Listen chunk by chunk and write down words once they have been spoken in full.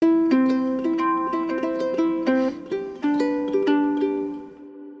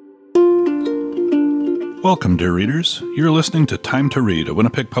Welcome, dear readers. You're listening to Time to Read, a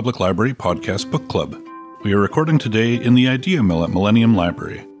Winnipeg Public Library podcast book club. We are recording today in the Idea Mill at Millennium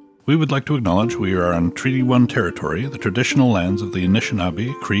Library. We would like to acknowledge we are on Treaty 1 territory, the traditional lands of the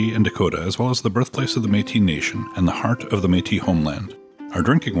Anishinaabe, Cree, and Dakota, as well as the birthplace of the Métis Nation and the heart of the Métis homeland. Our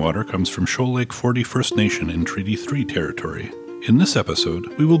drinking water comes from Shoal Lake 40 First Nation in Treaty 3 territory. In this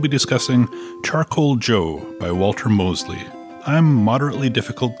episode, we will be discussing Charcoal Joe by Walter Mosley. I'm moderately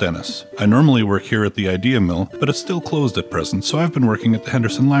difficult Dennis. I normally work here at the Idea Mill, but it's still closed at present, so I've been working at the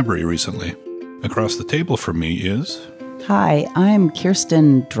Henderson Library recently. Across the table from me is... Hi, I'm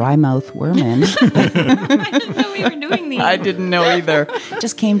Kirsten Drymouth Werman. I didn't know we were doing these. I didn't know either. It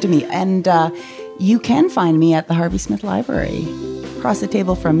just came to me. And you can find me at the Harvey Smith Library. Across the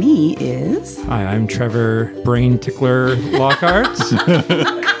table from me is... Hi, I'm Trevor Brain Tickler Lockhart.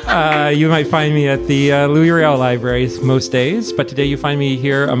 You might find me at the Louis Riel Libraries most days, but today you find me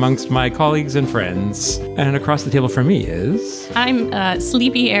here amongst my colleagues and friends. And across the table from me is... I'm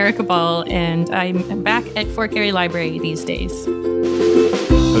Sleepy Erica Ball, and I'm back at Fort Garry Library these days. A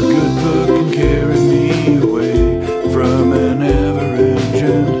good book can carry me away from an average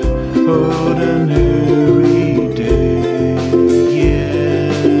and ordinary day,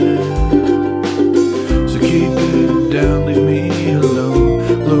 yeah. So keep it down, leave me alone,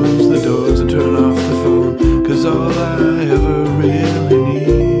 close the doors and turn off the phone, 'cause all I ever really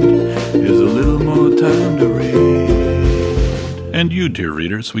need is a little more time to read. And you, dear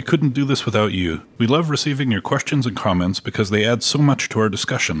readers, we couldn't do this without you. We love receiving your questions and comments because they add so much to our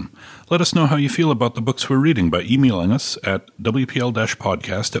discussion. Let us know how you feel about the books we're reading by emailing us at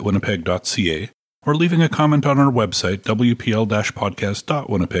wpl-podcast@winnipeg.ca or leaving a comment on our website,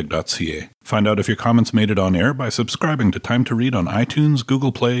 wpl-podcast.winnipeg.ca. Find out if your comments made it on air by subscribing to Time to Read on iTunes,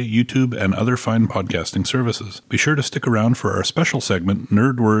 Google Play, YouTube, and other fine podcasting services. Be sure to stick around for our special segment,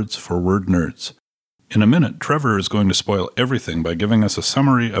 Nerd Words for Word Nerds. In a minute, Trevor is going to spoil everything by giving us a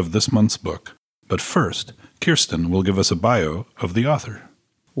summary of this month's book. But first, Kirsten will give us a bio of the author.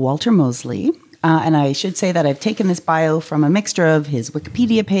 Walter Mosley. And I should say that I've taken this bio from a mixture of his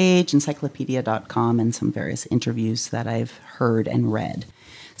Wikipedia page, encyclopedia.com, and some various interviews that I've heard and read.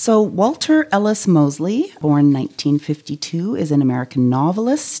 So Walter Ellis Mosley, born 1952, is an American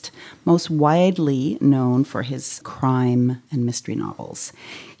novelist, most widely known for his crime and mystery novels.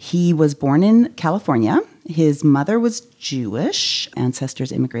 He was born in California. His mother was Jewish,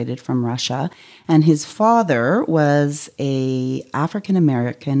 ancestors immigrated from Russia, and his father was an African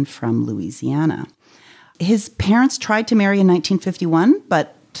American from Louisiana. His parents tried to marry in 1951,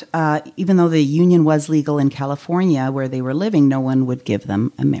 but even though the union was legal in California where they were living, no one would give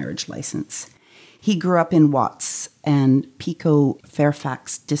them a marriage license. He grew up in Watts and Pico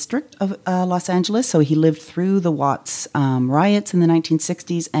Fairfax district of Los Angeles, so he lived through the Watts riots in the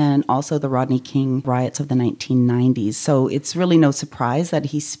 1960s and also the Rodney King riots of the 1990s. So it's really no surprise that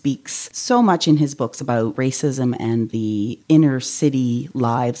he speaks so much in his books about racism and the inner city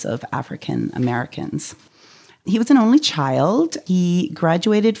lives of African Americans. He was an only child. He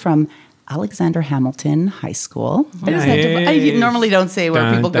graduated from Alexander Hamilton High School. I normally don't say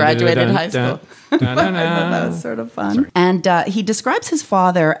where people graduated high school. That was sort of fun. Sorry. And he describes his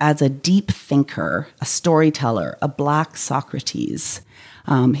father as a deep thinker, a storyteller, a black Socrates.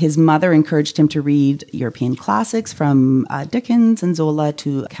 His mother encouraged him to read European classics from Dickens and Zola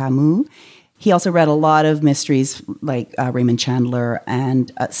to Camus. He also read a lot of mysteries like Raymond Chandler.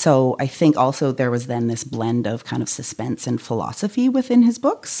 And so I think also there was then this blend of kind of suspense and philosophy within his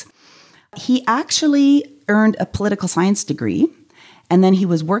books. He actually earned a political science degree, and then he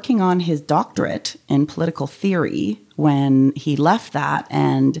was working on his doctorate in political theory when he left that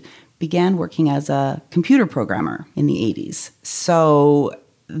and began working as a computer programmer in the 80s. So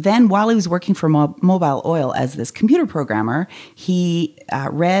then while he was working for Mobile Oil as this computer programmer, he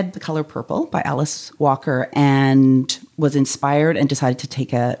read The Color Purple by Alice Walker and was inspired and decided to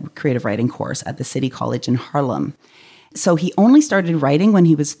take a creative writing course at the City College in Harlem. So he only started writing when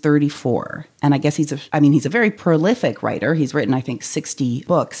he was 34. And I guess he's a very prolific writer. He's written, I think, 60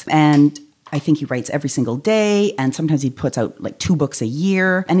 books. And I think he writes every single day, and sometimes he puts out like 2 books a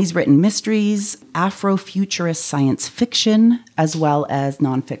year. And he's written mysteries, Afrofuturist science fiction, as well as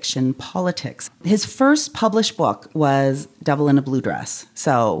nonfiction politics. His first published book was Devil in a Blue Dress.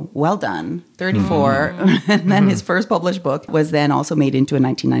 So well done, 34. And then his first published book was then also made into a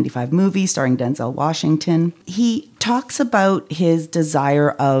 1995 movie starring Denzel Washington. He talks about his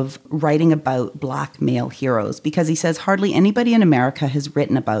desire of writing about Black male heroes because he says hardly anybody in America has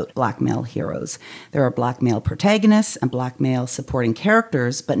written about Black male heroes. There are Black male protagonists and Black male supporting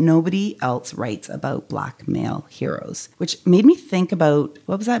characters, but nobody else writes about Black male heroes, which made me think about,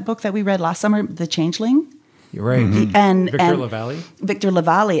 what was that book that we read last summer, The Changeling? You're right. Victor LaValle. Victor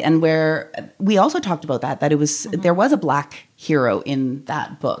LaValle, and where we also talked about that it was there was a black hero in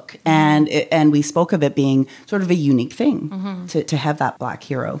that book, and we spoke of it being sort of a unique thing to have that black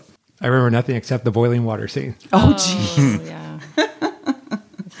hero. I remember nothing except the boiling water scene. Oh, jeez. Yeah.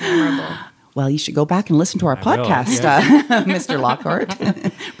 It's memorable. Well, you should go back and listen to our podcast, Mr. Lockhart,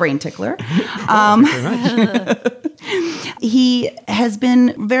 Brain Tickler. He has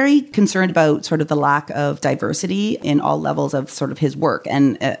been very concerned about sort of the lack of diversity in all levels of sort of his work,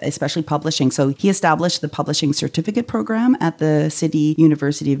 and especially publishing. So he established the Publishing Certificate Program at the City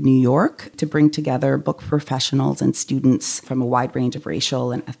University of New York to bring together book professionals and students from a wide range of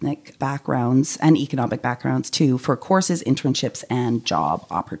racial and ethnic backgrounds and economic backgrounds too for courses, internships, and job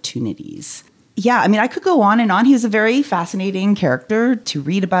opportunities. Yeah, I mean, I could go on and on. He was a very fascinating character to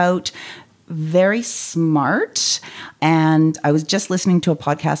read about. Very smart. And I was just listening to a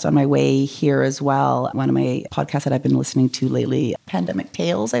podcast on my way here as well. One of my podcasts that I've been listening to lately, Pandemic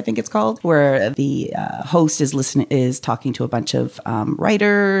Tales, I think it's called, where the host is talking to a bunch of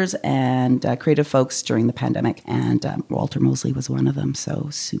writers and creative folks during the pandemic. And Walter Mosley was one of them. So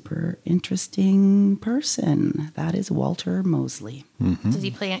super interesting person. That is Walter Mosley. Mm-hmm. Does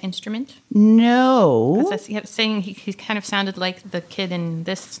he play an instrument? No. Because I was saying he kind of sounded like the kid in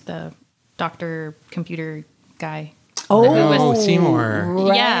the Dr. Computer guy. Oh, Seymour.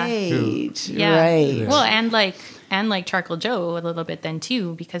 Right. Yeah. Right. Well, and like Charcoal Joe a little bit then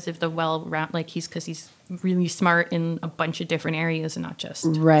too, because of the well-round, like he's really smart in a bunch of different areas and not just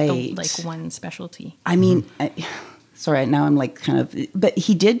one specialty. I mean, sorry, now I'm like kind of, but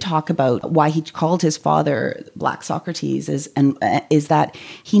he did talk about why he called his father Black Socrates is that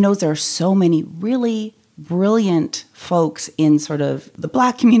he knows there are so many really brilliant folks in sort of the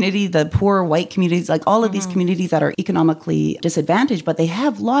Black community, the poor white communities, like all of these communities that are economically disadvantaged, but they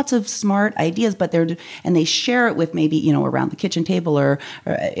have lots of smart ideas, but they share it with maybe, around the kitchen table or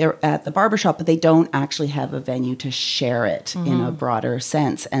at the barbershop, but they don't actually have a venue to share it in a broader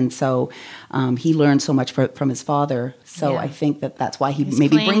sense. And so he learned so much from his father. So I think that's why he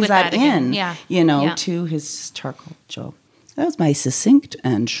maybe brings that in, to his Charcoal Joe. That was my succinct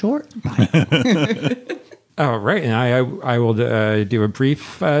and short bio. Oh, right. And I will do a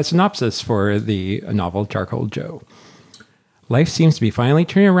brief synopsis for the novel Charcoal Joe. Life seems to be finally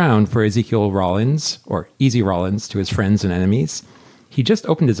turning around for Ezekiel Rollins, or Easy Rollins to his friends and enemies. He just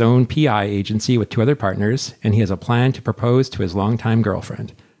opened his own PI agency with 2 other partners, and he has a plan to propose to his longtime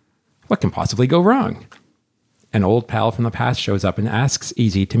girlfriend. What can possibly go wrong? An old pal from the past shows up and asks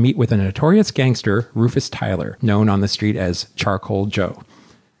Easy to meet with a notorious gangster, Rufus Tyler, known on the street as Charcoal Joe.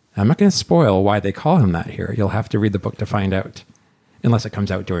 I'm not going to spoil why they call him that here. You'll have to read the book to find out, unless it comes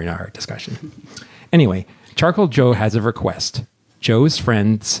out during our discussion. Anyway, Charcoal Joe has a request. Joe's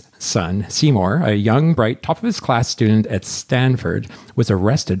friend's son, Seymour, a young, bright, top-of-his-class student at Stanford, was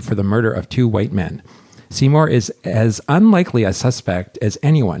arrested for the murder of 2 white men. Seymour is as unlikely a suspect as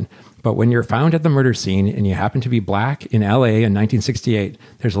anyone, but when you're found at the murder scene and you happen to be Black in LA in 1968,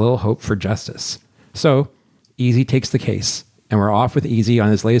 there's a little hope for justice. So, Easy takes the case, and we're off with Easy on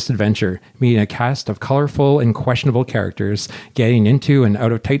his latest adventure, meeting a cast of colorful and questionable characters, getting into and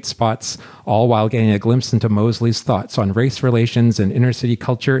out of tight spots, all while getting a glimpse into Mosley's thoughts on race relations and inner city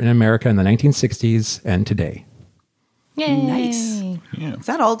culture in America in the 1960s and today. Yay. Nice. Yeah. Is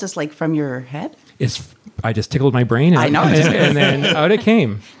that all just like from your head? I just tickled my brain, I know. and then out it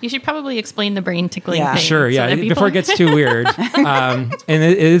came. You should probably explain the brain tickling thing. Sure, yeah, before it gets too weird. And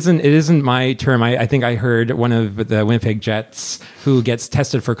it isn't my term. I think I heard one of the Winnipeg Jets who gets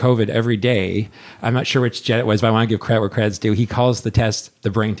tested for COVID every day. I'm not sure which Jet it was, but I want to give credit where credit's due. He calls the test the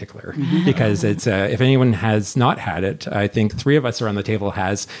brain tickler because it's if anyone has not had it, I think 3 of us around the table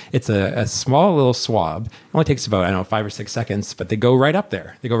has. It's a small little swab. It only takes about 5 or 6 seconds, but they go right up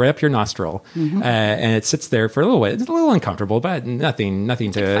there. They go right up your nostril, and it sits there for a little bit. It's a little uncomfortable, but nothing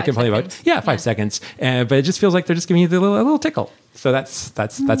to complain about. Yeah, 5 seconds. But it just feels like they're just giving you a little tickle. So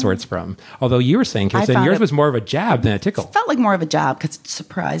that's where it's from. Although you were saying, Kirsten, yours was more of a jab than a tickle. It felt like more of a jab because it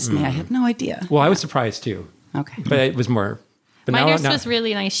surprised me. I had no idea. Well, I was surprised too. Okay. But it was more. But my nurse was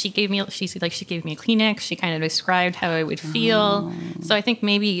really nice. She gave me a Kleenex. She kind of described how I would feel. So I think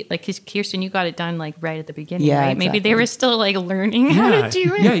maybe Kirsten, you got it done right at the beginning, right? Exactly. Maybe they were still learning how to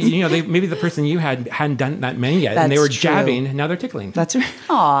do it. Yeah, maybe the person you hadn't done that many yet, and they were jabbing. And now they're tickling. That's right.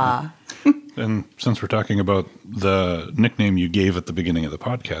 Aw. And since we're talking about the nickname you gave at the beginning of the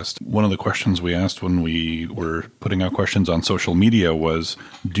podcast, one of the questions we asked when we were putting out questions on social media was,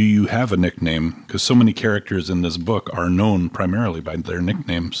 do you have a nickname? Because so many characters in this book are known primarily by their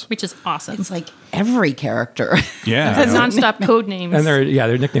nicknames. Which is awesome. It's like every character. Yeah. It's nonstop code names. And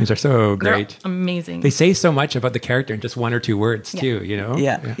their nicknames are so great. They're amazing. They say so much about the character in just one or two words too, you know?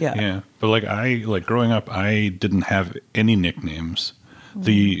 Yeah. Yeah. But growing up, I didn't have any nicknames.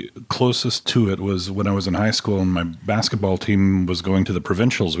 The closest to it was when I was in high school and my basketball team was going to the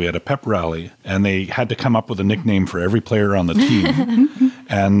provincials. We had a pep rally and they had to come up with a nickname for every player on the team.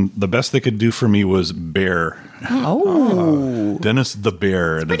 And the best they could do for me was Bear. Oh. Dennis the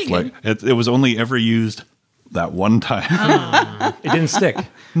Bear. And it's like, it was only ever used that one time. It didn't stick.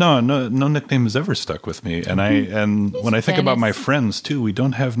 No nickname has ever stuck with me. And when I think about my friends too, we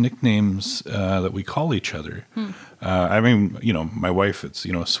don't have nicknames that we call each other. I mean, my wife, it's,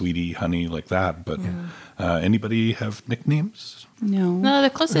 sweetie, honey, like that. But anybody have nicknames? No, the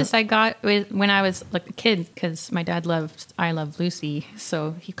closest I got was when I was like a kid, because my dad loved I Love Lucy.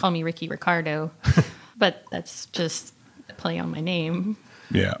 So he called me Ricky Ricardo. But that's just a play on my name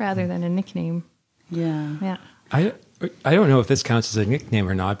rather than a nickname. Yeah. I don't know if this counts as a nickname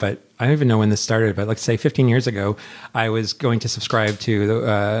or not, but I don't even know when this started. But let's say 15 years ago, I was going to subscribe to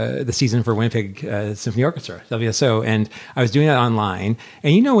the season for Winnipeg Symphony Orchestra, WSO, and I was doing that online.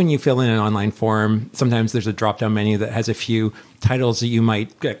 And when you fill in an online form, sometimes there's a drop-down menu that has a few titles that you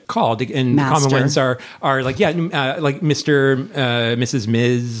might get called, and the common ones are like Mr., Mrs.,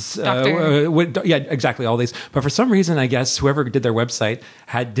 Ms., Doctor. exactly, all these. But for some reason, I guess whoever did their website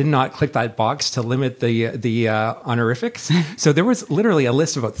did not click that box to limit the honorifics. So there was literally a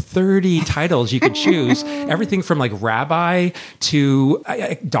list of about 30 titles you could choose, everything from like rabbi to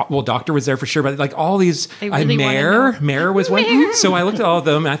doctor was there for sure, but like all these mayor was one. So I looked at all of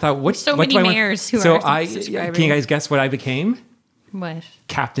them and I thought, what many do I mayors want? who are subscribing. Can you guys guess what I became? What?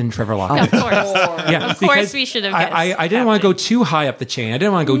 Captain Trevor Lockhart. Of course. Yeah, of course we should have guessed. I didn't want to go too high up the chain. I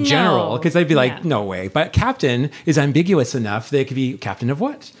didn't want to go general because they'd be like, no way. But captain is ambiguous enough that it could be captain of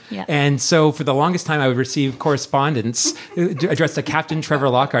what? Yeah. And so for the longest time, I would receive correspondence addressed to Captain Trevor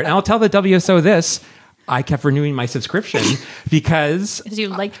Lockhart. And I'll tell the WSO this. I kept renewing my subscription because you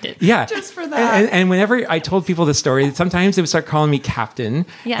liked it. Yeah. Just for that. And whenever I told people the story, sometimes they would start calling me Captain.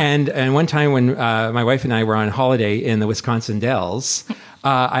 Yeah. And one time when my wife and I were on holiday in the Wisconsin Dells,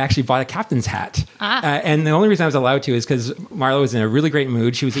 I actually bought a captain's hat. And the only reason I was allowed to is because Marla was in a really great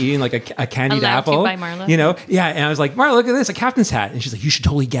mood. She was eating like a candied apple. Allowed to by Marla? Yeah. And I was like, Marla, look at this, a captain's hat. And she's like, you should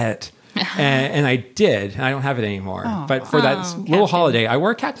totally get it. and I did. And I don't have it anymore. But for that little holiday, I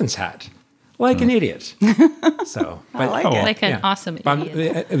wore a captain's hat. Like an idiot. So, but, like an awesome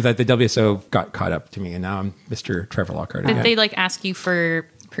idiot. The WSO got caught up to me, and now I'm Mr. Trevor Lockhart. Did they ask you for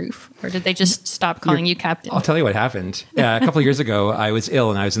proof, or did they just stop calling you captain? I'll tell you what happened. A couple of years ago, I was ill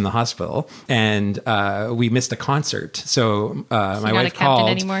and I was in the hospital, and we missed a concert. So my wife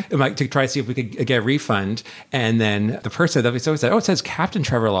called to try to see if we could get a refund. And then the person at WSO said, "Oh, it says Captain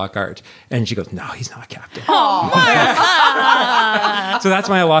Trevor Lockhart," and she goes, "No, he's not a captain." So that's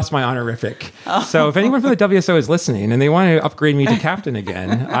why I lost my honorific. So if anyone from the WSO is listening and they want to upgrade me to captain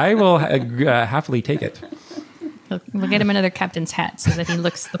again, I will happily take it. We'll get him another captain's hat so that he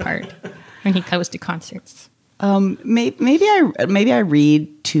looks the part when he goes to concerts. Maybe I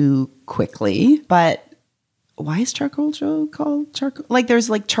read too quickly, but why is Charcoal Joe called Charcoal? Like there's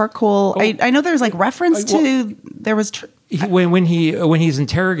like charcoal. I know there's like reference to there was. When he's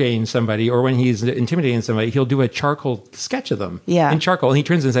interrogating somebody or when he's intimidating somebody, he'll do a charcoal sketch of them. Yeah. In charcoal, and he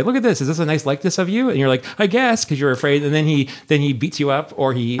turns and says, "Look at this. Is this a nice likeness of you?" And you're like, "I guess," because you're afraid. And then he beats you up,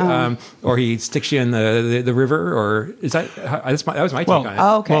 or he sticks you in the river, or is that was my take on it?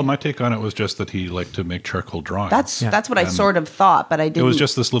 Oh, okay. Well, my take on it was just that he liked to make charcoal drawings. That's what I sort of thought, but I didn't. It was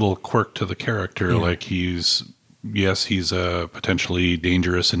just this little quirk to the character, like he's a potentially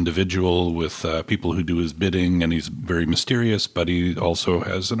dangerous individual with people who do his bidding, and he's very mysterious, but he also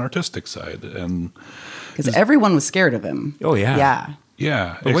has an artistic side. And because everyone was scared of him. Oh, yeah. Yeah.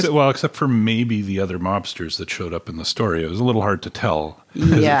 Yeah. Except for maybe the other mobsters that showed up in the story. It was a little hard to tell.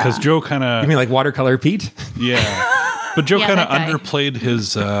 Yeah. Because Joe kind of... You mean like Watercolor Pete? Yeah. But Joe kind of underplayed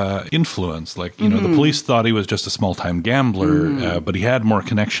his influence. Like, the police thought he was just a small-time gambler, but he had more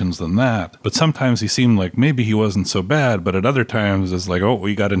connections than that. But sometimes he seemed like maybe he wasn't so bad, but at other times it's like, oh,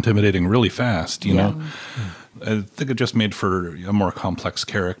 he got intimidating really fast, you know? I think it just made for a more complex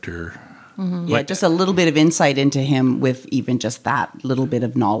character. Yeah, just a little bit of insight into him with even just that little bit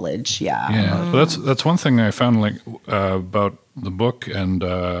of knowledge. Yeah. Yeah, that's one thing I found about the book and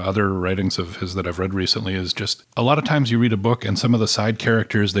other writings of his that I've read recently is just a lot of times you read a book and some of the side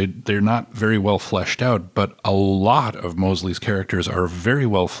characters, they're not very well fleshed out, but a lot of Mosley's characters are very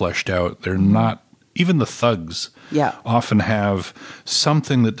well fleshed out. They're not, even the thugs often have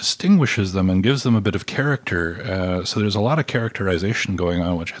something that distinguishes them and gives them a bit of character. So there's a lot of characterization going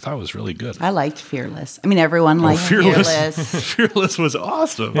on, which I thought was really good. I liked Fearless. I mean, everyone liked Fearless. Fearless was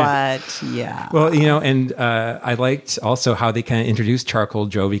awesome. But yeah. Well, and I liked also how they kind of introduced Charcoal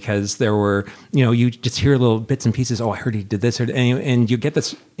Joe, because there were, you just hear little bits and pieces. Oh, I heard he did this, and you get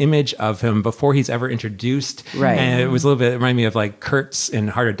this image of him before he's ever introduced. Right. And it was a little bit, it reminded me of like Kurtz in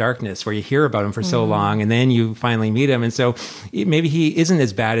Heart of Darkness, where you hear about him for so long, and then you finally meet him. And so maybe he isn't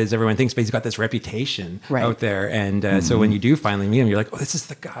as bad as everyone thinks, but he's got this reputation out there. And so when you do finally meet him, you're like, oh, this is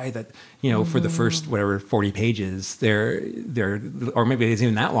the guy that, for the first, 40 pages, they're, or maybe it isn't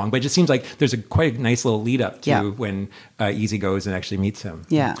even that long, but it just seems like there's quite a nice little lead up to when Easy goes and actually meets him.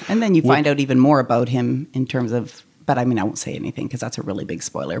 Yeah. And then you find out even more about him in terms of, but I mean, I won't say anything because that's a really big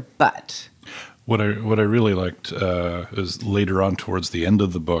spoiler, but... What I really liked is later on towards the end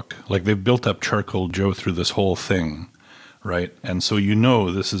of the book, like they've built up Charcoal Joe through this whole thing, right? And so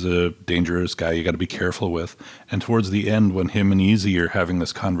this is a dangerous guy you got to be careful with. And towards the end, when him and Easy are having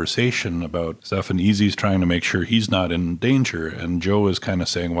this conversation about stuff, and Easy's trying to make sure he's not in danger, and Joe is kind of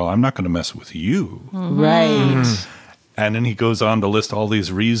saying, well, I'm not going to mess with you. Right. And then he goes on to list all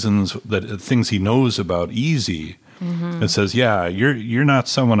these reasons, things he knows about Easy. It says, yeah, you're not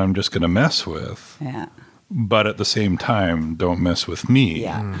someone I'm just going to mess with. Yeah. But at the same time, don't mess with me.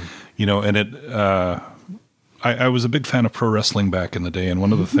 Yeah. And I was a big fan of pro wrestling back in the day. And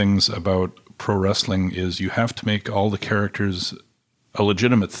one of the things about pro wrestling is you have to make all the characters a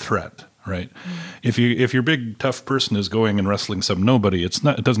legitimate threat, right? If your big tough person is going and wrestling some nobody, it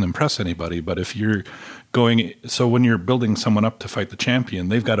doesn't impress anybody. But if you're so when you're building someone up to fight the champion,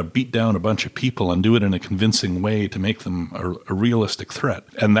 they've got to beat down a bunch of people and do it in a convincing way to make them a realistic threat.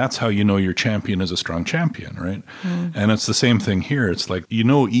 And that's how you know your champion is a strong champion, right? And it's the same thing here. It's like,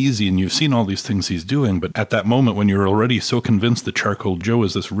 Easy and you've seen all these things he's doing, but at that moment when you're already so convinced that Charcoal Joe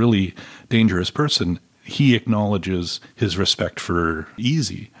is this really dangerous person, he acknowledges his respect for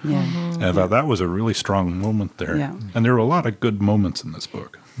Easy. Yeah. And I thought that was a really strong moment there. Yeah. And there were a lot of good moments in this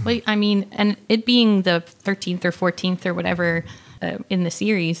book. Well, I mean, and it being the 13th or 14th or whatever in the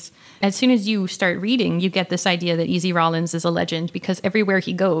series, as soon as you start reading, you get this idea that Easy Rollins is a legend because everywhere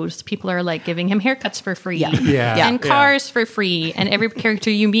he goes, people are like giving him haircuts for free and cars for free. And every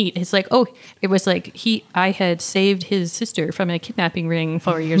character you meet is like, oh, it was like I had saved his sister from a kidnapping ring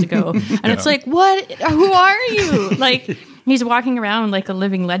 4 years ago. And it's like, what? Who are you? Like... He's walking around like a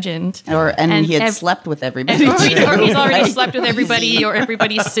living legend. And he had slept with everybody. Or he's already slept with everybody or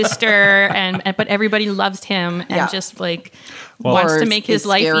everybody's sister, but everybody loves him and just like wants to make his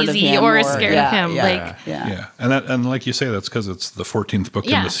life easy or is scared of him. And like you say, that's because it's the 14th book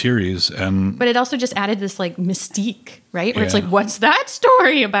in the series. But it also just added this like mystique, right? Where it's like, what's that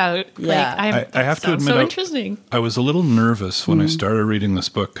story about? Yeah. I have to admit, interesting. I was a little nervous when I started reading this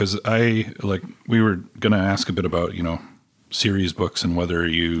book because we were going to ask a bit about, series books and whether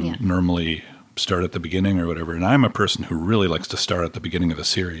you normally start at the beginning or whatever. And I'm a person who really likes to start at the beginning of a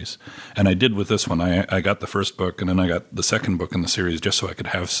series. And I did with this one. I got the first book and then I got the second book in the series just so I could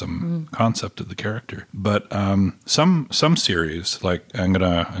have some concept of the character. But some series, like I'm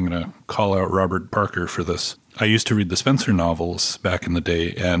gonna call out Robert Parker for this. I used to read the Spencer novels back in the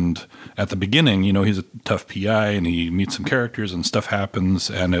day, and at the beginning, he's a tough PI, and he meets some characters, and stuff happens,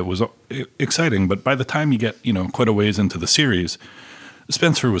 and it was exciting. But by the time you get, quite a ways into the series,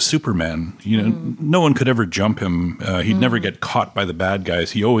 Spencer was Superman. No one could ever jump him. He'd never get caught by the bad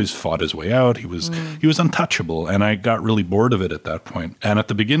guys. He always fought his way out. He was untouchable, and I got really bored of it at that point. And at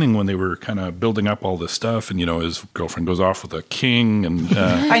the beginning, when they were kind of building up all this stuff, and his girlfriend goes off with a king, and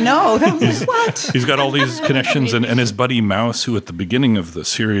I know that was what he's got all these connections, and his buddy Mouse, who at the beginning of the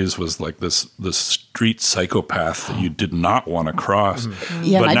series was like this street psychopath that you did not want to cross.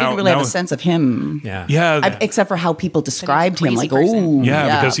 Yeah, but I didn't really have a sense of him. Yeah. Except for how people described him, like, oh.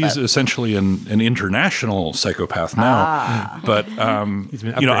 Yeah, because he's essentially an international psychopath now. But,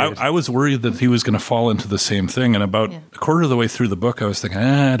 I was worried that he was going to fall into the same thing. And about a quarter of the way through the book, I was thinking,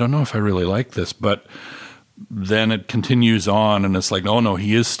 I don't know if I really like this. But then it continues on, and it's like, oh, no,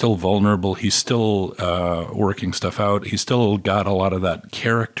 he is still vulnerable. He's still working stuff out. He's still got a lot of that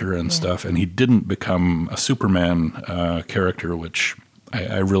character and stuff. And he didn't become a Superman character, which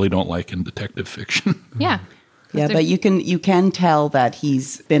I really don't like in detective fiction. Yeah. Yeah, but you can tell that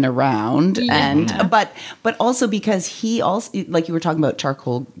he's been around, and but also because he also, like you were talking about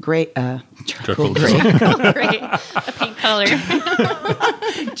charcoal gray, Charcoal gray. Great. A pink color.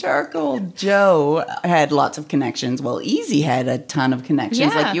 Charcoal Joe had lots of connections. Well, Easy had a ton of connections,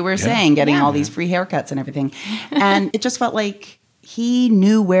 Yeah. like you were saying, getting all these free haircuts and everything, and it just felt like he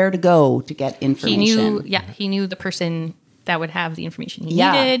knew where to go to get information. He knew the person that would have the information he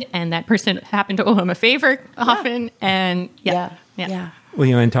Yeah. needed, and that person happened to owe him a favor often, and Yeah. Well,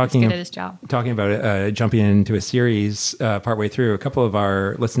 you know, and good talking at his job. about jumping into a series partway through, a couple of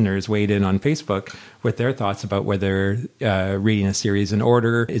our listeners weighed in on Facebook with their thoughts about whether reading a series in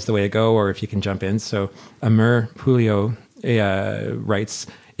order is the way to go, or if you can jump in. So Amir Julio writes,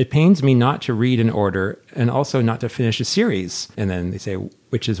 "It pains me not to read in order and also not to finish a series." And then they say,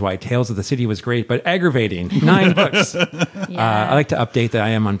 which is why Tales of the City was great, but aggravating. 9 books. I like to update that I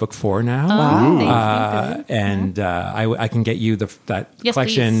am on book 4 now. Wow. And I can get you that Yes,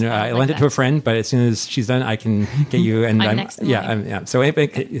 collection. please. I I'd like lent it to a that. friend, but as soon as she's done, I can get you. And I'm next in line. yeah. So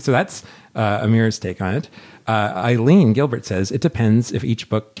that's Amir's take on it. Eileen Gilbert says, "It depends if each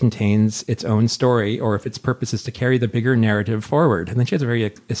book contains its own story or if its purpose is to carry the bigger narrative forward." And then she has a very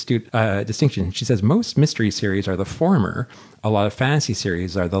astute distinction. She says, "Most mystery series are the former. A lot of fantasy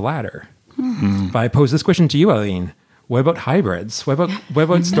series are the latter." But I pose this question to you, Eileen. What about hybrids? What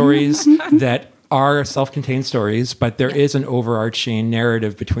about stories that are self-contained stories, but there is an overarching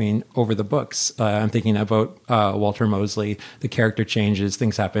narrative over the books? I'm thinking about Walter Mosley. The character changes,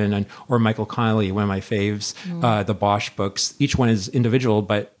 things happen, or Michael Connelly, one of my faves, the Bosch books. Each one is individual,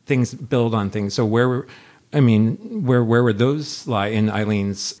 but things build on things. So where would those lie in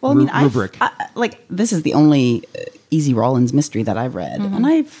Eileen's rubric? This is the only Easy Rollins mystery that I've read, and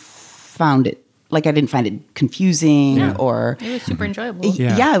I found it, like, I didn't find it confusing or... It was super enjoyable.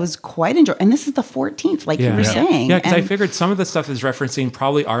 Yeah, it was quite enjoyable. And this is the 14th, like you were saying. Yeah, because I And- figured some of the stuff is referencing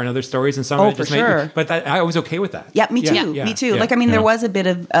probably are in other stories, and some of it for just sure. but I was okay with that. Yeah, me too. Me too. Like, I mean, there was a bit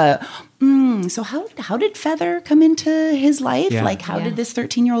of, so how did Feather come into his life? Yeah. Like, how did this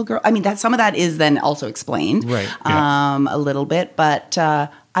 13-year-old girl? I mean, some of that is then also explained, Right. A little bit, but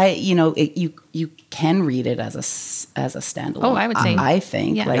you can read it as a standalone. Oh, I would say. I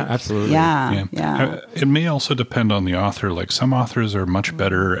think. Yeah. Like, Yeah, absolutely. Yeah. It may also depend on the author. Like, some authors are much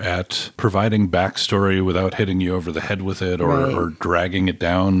better at providing backstory without hitting you over the head with it or dragging it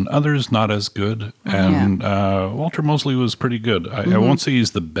down. Others not as good. And Walter Mosley was pretty good. I won't say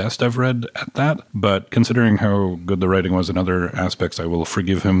he's the best I've read at that, but considering how good the writing was in other aspects, I will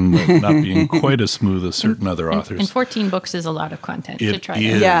forgive him not being quite as smooth as certain other authors. And 14 books is a lot of content to It try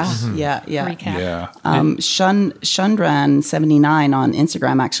is. to Yeah. recap. Yeah. Shundran79 on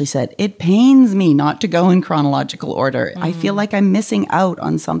Instagram actually said, "It pains me not to go in chronological order. I feel like I'm missing out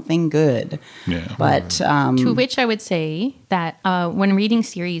on something good." Yeah. But To which I would say that when reading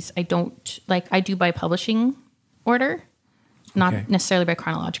series, I do by publishing order, not necessarily by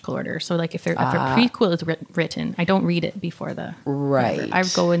chronological order. So, like, if a prequel is written, I don't read it before the Right. I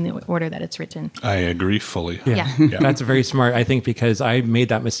go in the order that it's written. I agree fully. Yeah. That's very smart, I think, because I made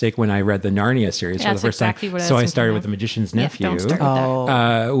that mistake when I read the Narnia series for the That's first exactly time. what I So was I started thinking with of. The Magician's Yeah, Nephew, don't start with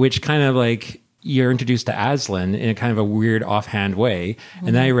that. which kind of like you're introduced to Aslan in a kind of a weird offhand way.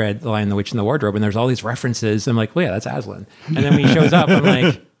 And then I read The Lion, the Witch, and the Wardrobe, and there's all these references. I'm like, well, yeah, that's Aslan. And then when he shows up, I'm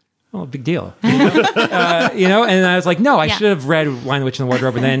like, oh, big deal. And I was like, no, I should have read Lion, the Witch, and the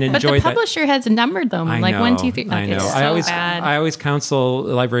Wardrobe and then But enjoyed the publisher has numbered them, like 1, 2, 3. I know. It's so bad. I always counsel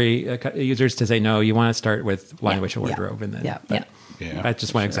library users to say, no, you want to start with Lion, Witch, and Wardrobe. And then, Yeah. Yeah. That's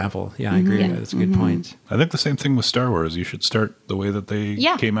just one example. Yeah, I agree. That's a good point. I think the same thing with Star Wars. You should start the way that they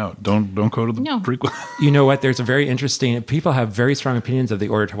came out. Don't go to the prequel. You know what? There's a very interesting. People have very strong opinions of the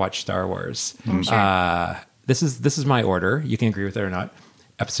order to watch Star Wars. Sure. This is my order. You can agree with it or not.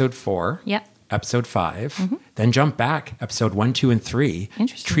 Episode 4. Yep. Episode 5. Then jump back. Episode 1, 2, and 3.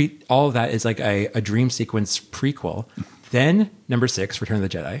 Interesting. Treat all of that as like a dream sequence prequel. Then number 6, Return of the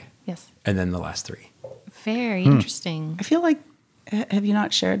Jedi. Yes. And then the last 3. Very interesting. I feel like, have you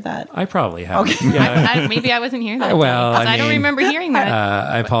not shared that? I probably have. Okay. Yeah. Maybe I wasn't here that Well, day, 'cause I I don't mean, remember hearing that.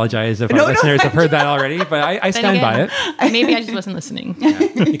 I apologize if our listeners have heard that already, but I Then stand by again, it. Maybe I just wasn't listening.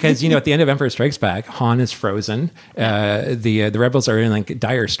 Because at the end of Empire Strikes Back, Han is frozen. The rebels are in like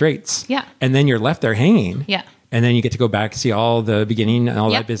dire straits. Yeah. And then you're left there hanging. Yeah. And then you get to go back, see all the beginning and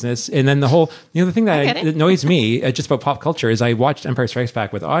all Yep. that business. And then the thing I that get it. annoys me just about pop culture is I watched Empire Strikes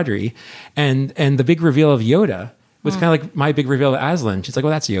Back with Audrey, and the big reveal of Yoda was kind of like my big reveal of Aslan. She's like,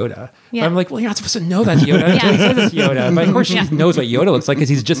 well, that's Yoda. Yeah. But I'm like, well, you're not supposed to know that's Yoda until he says it's Yoda. But of course she knows what Yoda looks like because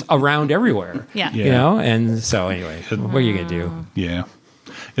he's just around everywhere. Yeah. You know? And so anyway, what are you going to do? Yeah.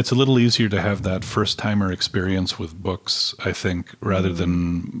 It's a little easier to have that first-timer experience with books, I think, rather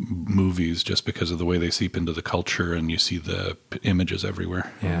than movies, just because of the way they seep into the culture and you see the images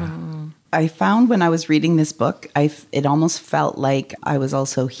everywhere. Yeah. I found when I was reading this book, it almost felt like I was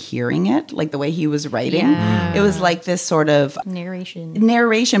also hearing it, like the way he was writing. Yeah. It was like this sort of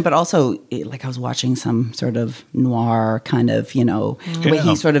narration, but also like I was watching some sort of noir kind of, the way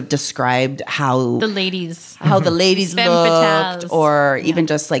he sort of described how the ladies looked, fatales. or even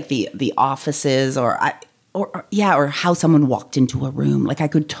just like the offices, or how someone walked into a room. Like I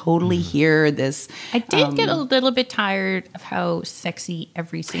could totally hear this. I did get a little bit tired of how sexy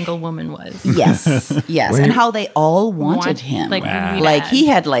every single woman was. Yes, and how they all wanted him. Like, really like bad. he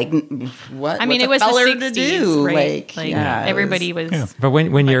had like what? I mean, what's it was a feller the 60s, to do? right? Like, yeah, everybody was. But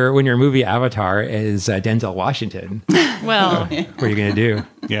when your movie Avatar is Denzel Washington, Well, what are you going to do?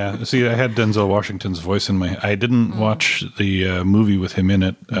 Yeah, see, I had Denzel Washington's voice in my... I didn't watch the movie with him in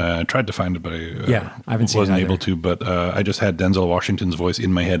it. I tried to find it, but I haven't seen it wasn't either. able to. But I just had Denzel Washington's voice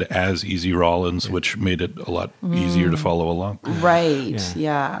in my head as Easy Rollins, which made it a lot easier to follow along. Right.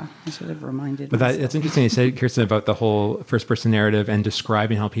 Yeah. I should have reminded. But that's interesting you said, Kirsten, about the whole first-person narrative and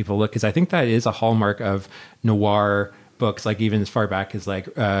describing how people look, because I think that is a hallmark of noir books, like even as far back as like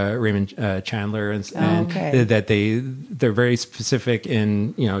Raymond Chandler, and that they're very specific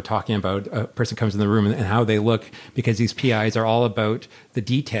in talking about a person comes in the room and how they look, because these PIs are all about the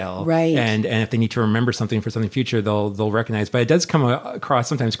detail, right? And if they need to remember something for something future, they'll recognize. But it does come across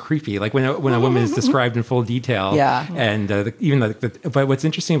sometimes creepy, like when a woman is described in full detail. Yeah, and but what's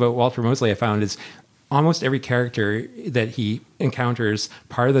interesting about Walter Mosley, I found, is almost every character that he encounters,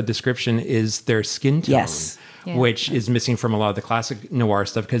 part of the description is their skin tone. Yes. Yeah. Which is missing from a lot of the classic noir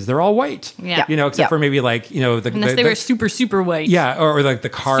stuff, because they're all white. Yeah. Except for maybe like, unless they were super, super white. Yeah, or like the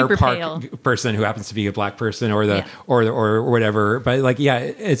car Super park pale. person who happens to be a black person, or or whatever. But like,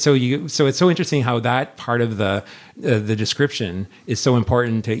 it's so it's so interesting how that part of the description is so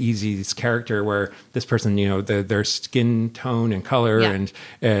important to Easy's character, where this person, their skin tone and color and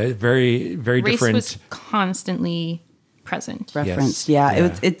very, very Race different. was constantly present. Referenced.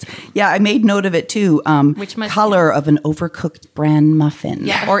 Yes. It's I made note of it too. Which must color of an overcooked bran muffin.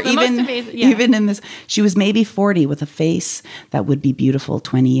 Yeah, or the most even amazing- yeah. even in this, she was maybe 40 with a face that would be beautiful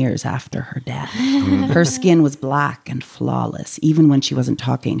 20 years after her death. Her skin was black and flawless. Even when she wasn't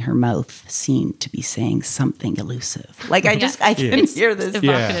talking, her mouth seemed to be saying something elusive. Like I can hear this.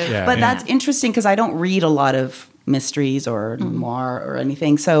 Evocative. But that's interesting, because I don't read a lot of mysteries or noir or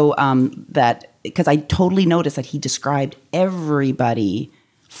anything. So because I totally noticed that he described everybody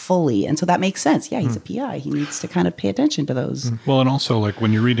fully. And so that makes sense. Yeah, he's a PI. He needs to kind of pay attention to those. Well, and also, like,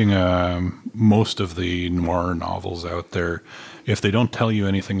 when you're reading most of the noir novels out there, if they don't tell you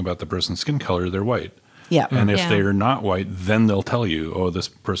anything about the person's skin color, they're white. Yeah. And if they're not white, then they'll tell you, oh, this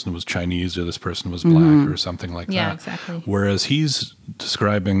person was Chinese, or this person was black, or something like that. Yeah, exactly. Whereas he's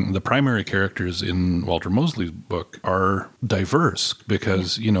describing the primary characters in Walter Mosley's book are diverse,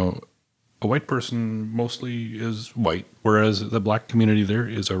 because, a white person mostly is white, whereas the black community, there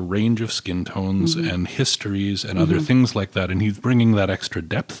is a range of skin tones and histories and other things like that. And he's bringing that extra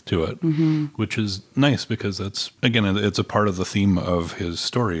depth to it, which is nice, because it's a part of the theme of his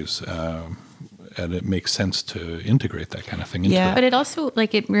stories. And it makes sense to integrate that kind of thing into it. But it also,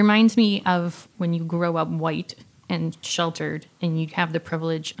 it reminds me of when you grow up white and sheltered, and you have the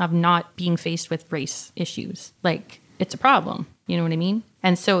privilege of not being faced with race issues. Like, it's a problem. You know what I mean?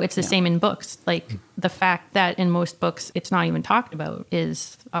 And so it's the same in books. Like, the fact that in most books it's not even talked about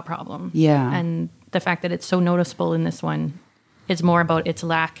is a problem. Yeah. And the fact that it's so noticeable in this one is more about its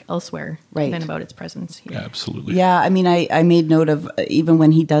lack elsewhere than about its presence here. Absolutely. Yeah, I mean, I made note of, even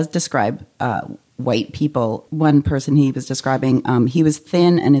when he does describe white people, one person he was describing, he was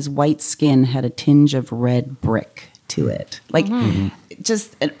thin and his white skin had a tinge of red brick to it. Like,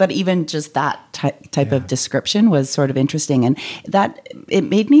 but even just that type of description was sort of interesting. And that, it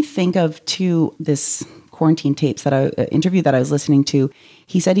made me think of, too, this Quarantine Tapes interview that I was listening to.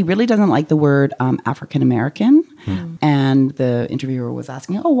 He said he really doesn't like the word African American. And the interviewer was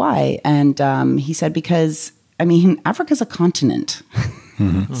asking, oh, why? And he said, because, Africa's a continent.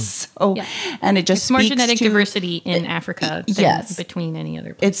 So, and it just it's more speaks genetic to diversity in Africa than between any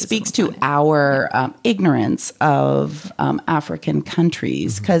other places. It speaks to our ignorance of African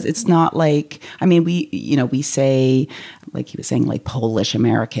countries, because it's not like, we say like he was saying, like Polish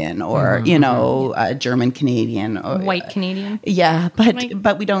American or, you know, German Canadian or White Canadian. Yeah,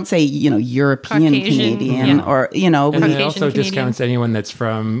 but we don't say, you know, European Caucasian, Canadian or, you know, And we, it also Canadian. discounts anyone that's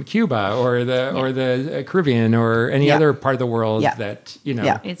from Cuba or the Caribbean or any Yeah. other part of the world Yeah. that, you know,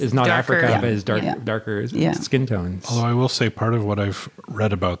 Yeah. It's is not darker. Africa, Yeah. but is Yeah. darker Yeah. skin tones. Although I will say part of what I've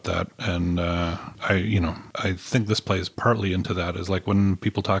read about that, and I think this plays partly into that, is like when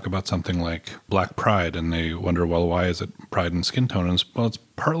people talk about something like Black Pride and they wonder, well, why is it pride and skin tone? And well, it's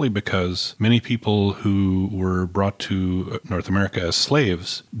partly because many people who were brought to North America as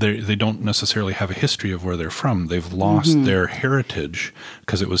slaves, they don't necessarily have a history of where they're from. They've lost their heritage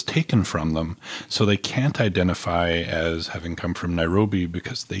because it was taken from them. So they can't identify as having come from Nairobi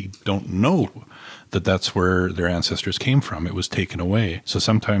because they don't know that that's where their ancestors came from. It was taken away. So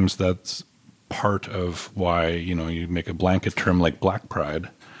sometimes that's part of why, you know, you make a blanket term like Black Pride.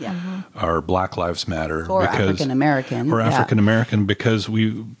 Yeah. Or Black Lives Matter, Or African American. or Yeah. African American, because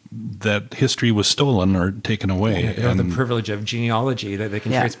that history was stolen or taken away. They have the privilege of genealogy that they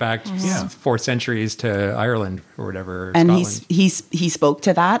can Yeah. trace back 4 centuries to Ireland or whatever. And Scotland. he spoke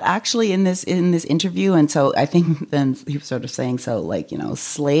to that actually in this interview, and so I think then he was sort of saying, so like, you know,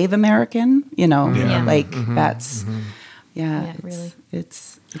 slave American, you know, Yeah. like that's Yeah, it's, really.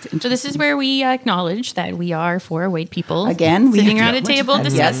 it's So this is where we acknowledge that we are 4 white people Again, we sitting around a acknowledge table that.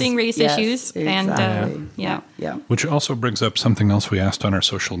 discussing Yes, race yes, issues, exactly. and yeah. Which also brings up something else we asked on our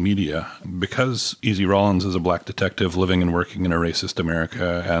social media. Because Easy Rollins is a black detective living and working in a racist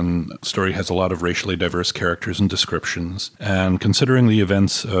America, and the story has a lot of racially diverse characters and descriptions, and considering the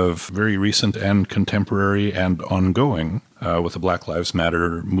events of very recent and contemporary and ongoing, with the Black Lives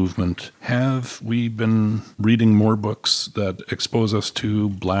Matter movement, have we been reading more books that expose us to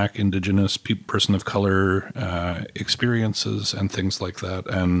Black, Indigenous, person of color experiences and things like that?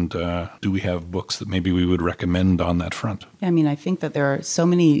 And do we have books that maybe we would recommend on that front? I mean, I think that there are so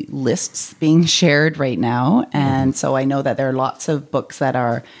many lists being shared right now. And so I know that there are lots of books that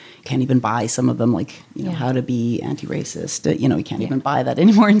are, can't even buy some of them, like, you know, How to Be Anti-Racist. You know, you can't even buy that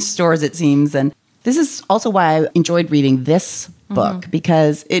anymore in stores, it seems. And this is also why I enjoyed reading this book,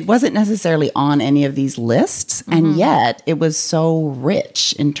 because it wasn't necessarily on any of these lists. And yet it was so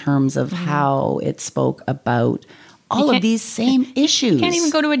rich in terms of how it spoke about all of these same issues. can't even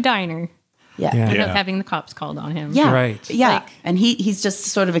go to a diner Yeah. Yeah. without having the cops called on him. Yeah. Right. Yeah. Like- and he's just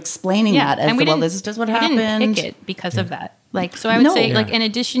sort of explaining that as and we well, didn't- this is just what we happened. didn't pick it because of that. Like, so I would No. say, like, Yeah. in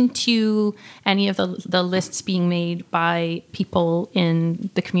addition to any of the lists being made by people in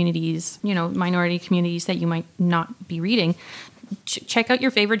the communities, you know, minority communities that you might not be reading, check out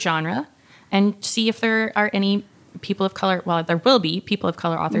your favorite genre and see if there are any people of color. Well, there will be people of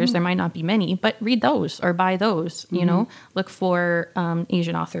color authors. There might not be many, but read those or buy those. You know, look for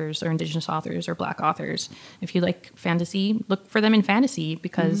Asian authors or Indigenous authors or Black authors. If you like fantasy, look for them in fantasy,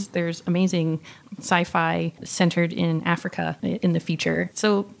 because there's amazing sci-fi centered in Africa in the future.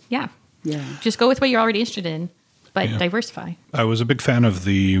 So yeah, just go with what you're already interested in, but diversify. I was a big fan of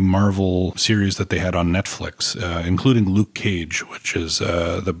the Marvel series that they had on Netflix, including Luke Cage, which is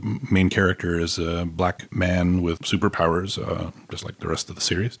the main character is a black man with superpowers, just like the rest of the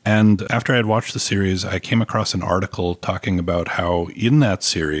series. And after I had watched the series, I came across an article talking about how in that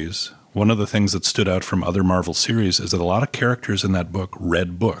series, one of the things that stood out from other Marvel series is that a lot of characters in that book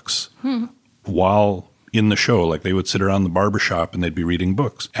read books while in the show. Like, they would sit around the barbershop and they'd be reading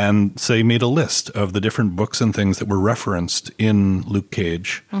books. And so they made a list of the different books and things that were referenced in Luke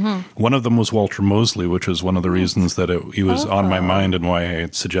Cage. One of them was Walter Mosley, which was one of the reasons that he was on my mind and why I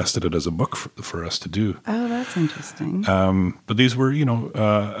had suggested it as a book for us to do. Oh, that's interesting. But these were, you know,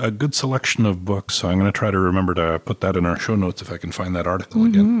 a good selection of books. So I'm going to try to remember to put that in our show notes if I can find that article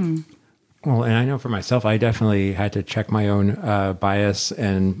again. Well, and I know for myself, I definitely had to check my own bias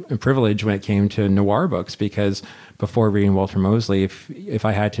and privilege when it came to noir books, because before reading Walter Mosley, if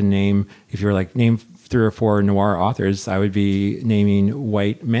I had to name, if you were like, name 3 or 4 noir authors, I would be naming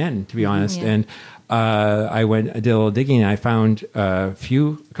white men, to be honest. Yeah. And I did a little digging, and I found a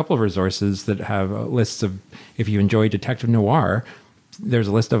couple of resources that have lists of, if you enjoy detective noir, there's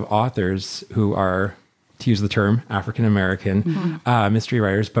a list of authors who are, to use the term, African-American mystery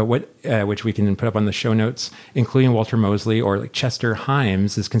writers, but which we can put up on the show notes, including Walter Mosley, or like Chester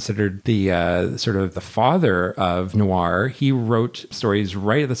Himes is considered the sort of the father of noir. He wrote stories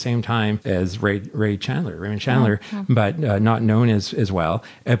right at the same time as Raymond Chandler, but not known as well.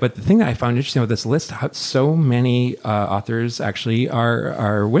 But the thing that I found interesting with this list, how so many authors actually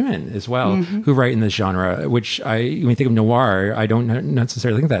are women as well who write in this genre, which when you think of noir, I don't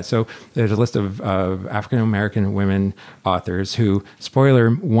necessarily think of that. So there's a list of African African-American women authors who, spoiler,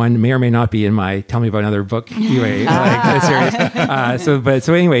 one may or may not be in my Tell Me About Another Book anyway, series.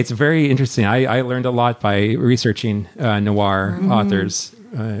 So anyway, it's very interesting. I learned a lot by researching noir authors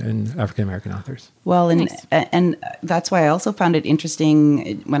and African-American authors. Well, and that's why I also found it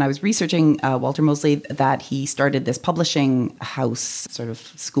interesting when I was researching Walter Mosley that he started this publishing house sort of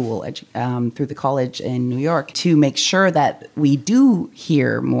school through the college in New York to make sure that we do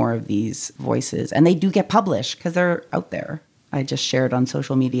hear more of these voices, and they do get published because they're out there. I just shared on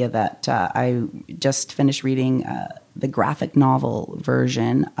social media that I just finished reading the graphic novel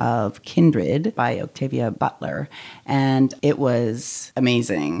version of Kindred by Octavia Butler, and it was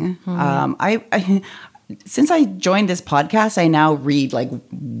amazing. Since I joined this podcast, I now read like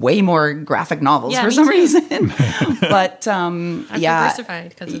way more graphic novels for some reason. But I'm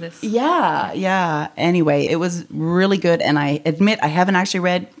diversified because of this. Yeah. Anyway, it was really good, and I admit I haven't actually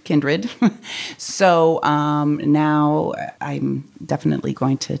read Kindred, so now I'm definitely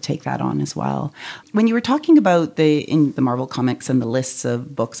going to take that on as well. When you were talking about in the Marvel Comics and the lists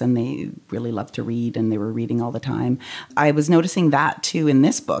of books, and they really love to read, and they were reading all the time, I was noticing that too in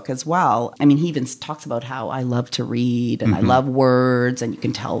this book as well. I mean, he even talks about how I love to read and I love words, and you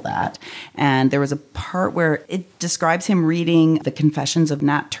can tell that. And there was a part where it describes him reading The Confessions of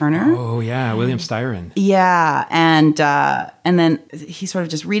Nat Turner. Oh yeah, William Styron. Yeah, and then he's sort of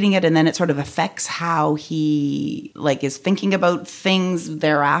just reading it, and then it sort of affects how he is thinking about things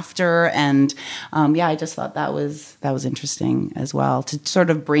thereafter. And I just thought that was interesting as well, to sort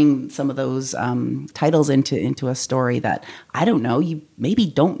of bring some of those titles into a story that, I don't know, you maybe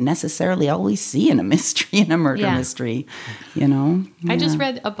don't necessarily always see in a mystery, in a murder mystery, you know? I just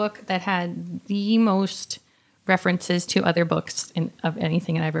read a book that had the most references to other books of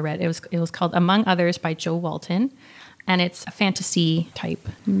anything I ever read. It was called Among Others by Jo Walton, and it's a fantasy type,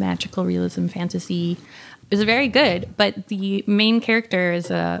 magical realism fantasy. It was very good, but the main character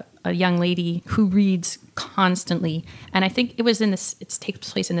is a young lady who reads constantly, and I think it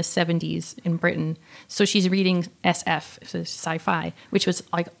takes place in the 70s in Britain. So she's reading SF, so sci-fi, which was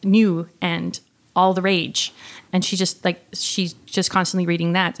like new and all the rage, and she's just constantly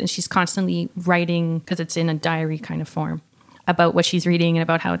reading that, and she's constantly writing, because it's in a diary kind of form, about what she's reading and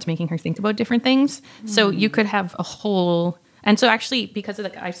about how it's making her think about different things. So you could have a whole. And so actually, because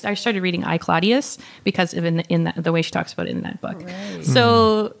of I started reading I, Claudius, because of the way she talks about it in that book. Right.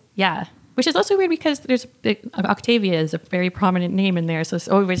 So yeah, which is also weird because there's Octavia is a very prominent name in there. So it's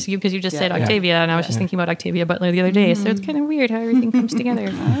always you, because you just said Octavia, and I was just thinking about Octavia Butler the other day. So it's kind of weird how everything comes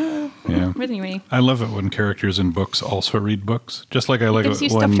together. Yeah. But anyway, I love it when characters in books also read books. Just like I like it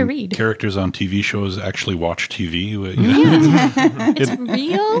it when characters on TV shows actually watch TV. It's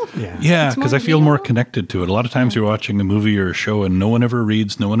real. Yeah, because I feel more connected to it. A lot of times you're watching a movie or a show and no one ever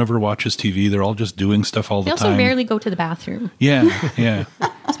reads, no one ever watches TV. They're all just doing stuff all the time. They also rarely go to the bathroom. Yeah.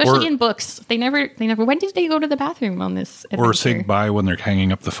 Especially in books. They never, when did they go to the bathroom on this adventure? Or say bye when they're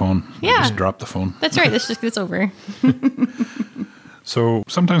hanging up the phone. Yeah. They just drop the phone. That's right. It's over. So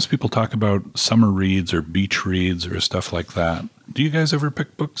sometimes people talk about summer reads or beach reads or stuff like that. Do you guys ever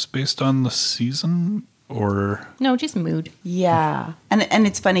pick books based on the season? Or no, just mood. Yeah. And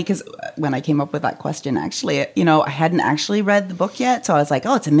it's funny because when I came up with that question, actually, I hadn't actually read the book yet. So I was like,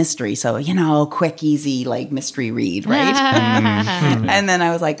 oh, it's a mystery. So, quick, easy, mystery read, right? And then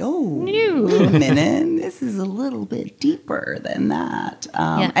I was like, oh, wait a minute. This is a little bit deeper than that.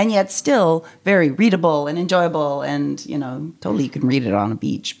 And yet still very readable and enjoyable. And, totally you can read it on a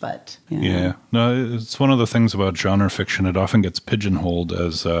beach. But, Yeah. No, it's one of the things about genre fiction. It often gets pigeonholed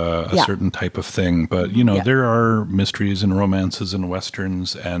as a certain type of thing. But, there are mysteries and romances and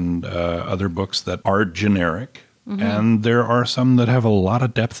westerns and other books that are generic, and there are some that have a lot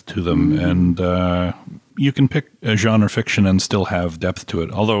of depth to them, and you can pick a genre fiction and still have depth to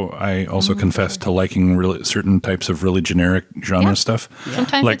it. Although I also confess to liking certain types of really generic genre stuff.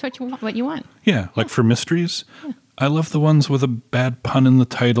 Sometimes that's what you want. Yeah, like for mysteries. I love the ones with a bad pun in the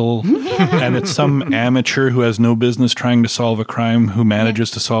title, and it's some amateur who has no business trying to solve a crime who manages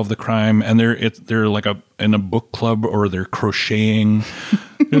to solve the crime, and they're like in a book club, or they're crocheting.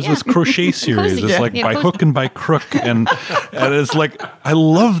 There's this crochet series. It's like by hook and by crook, and it's like I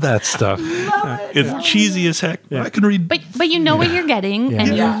love that stuff. It's cheesy as heck. I can read, but you know what you're getting,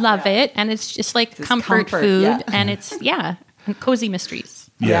 and you love it, and it's just like comfort food, and it's and cozy mysteries.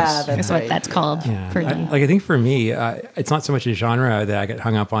 Yes. that's That's what that's called for me. I think for me, it's not so much a genre that I get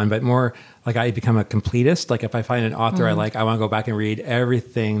hung up on, but more like I become a completist. Like if I find an author I like, I want to go back and read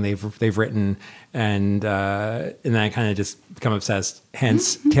everything they've written, and then I kind of just become obsessed.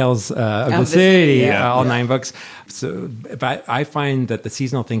 Hence, Tales of the City, all 9 books. So, but I find that the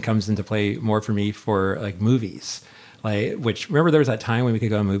seasonal thing comes into play more for me for like movies. Like, which remember there was that time when we could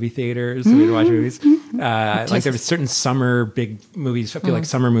go to movie theaters and we'd watch movies. Like there was certain summer big movies. I feel like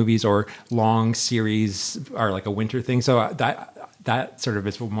summer movies or long series are like a winter thing. So that sort of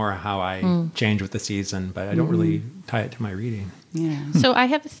is more how I change with the season, but I don't really tie it to my reading. Yeah. So I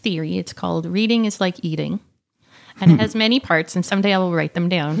have a theory. It's called reading is like eating. And it has many parts, and someday I will write them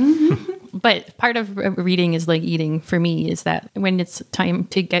down. But part of reading is like eating for me is that when it's time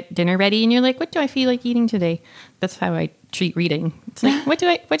to get dinner ready and you're like, what do I feel like eating today? That's how I treat reading. It's like, what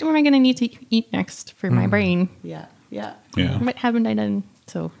am I going to need to eat next for my brain? Yeah. What haven't I done?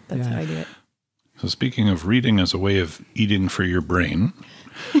 So that's how I do it. So speaking of reading as a way of eating for your brain,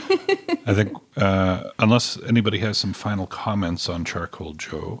 I think unless anybody has some final comments on Charcoal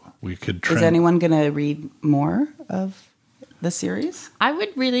Joe, we could try. Is anyone going to read more of the series? I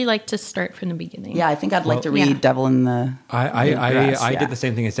would really like to start from the beginning. Yeah, I think I'd like to read Devil in the I did the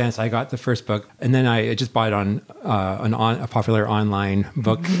same thing as Dennis. I got the first book, and then I just bought it on a popular online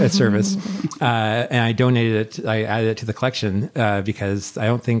book service, and I donated it. I added it to the collection because I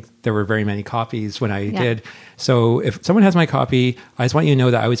don't think there were very many copies when I did. So if someone has my copy, I just want you to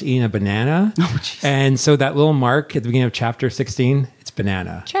know that I was eating a banana, and so that little mark at the beginning of chapter 16.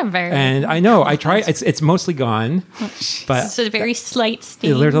 Banana. Trevor. And I know, I try, it's mostly gone, but it's a very slight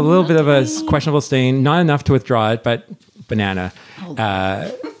stain. There's a little bit of a questionable stain, not enough to withdraw it, but banana.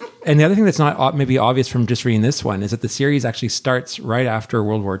 And the other thing that's not maybe obvious from just reading this one is that the series actually starts right after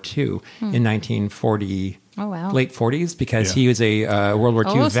World War II in 1940. Oh, wow. Late 40s, because he was a World War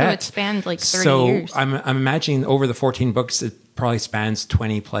II vet. So it spanned like 30 years. So I'm imagining over the 14 books, it probably spans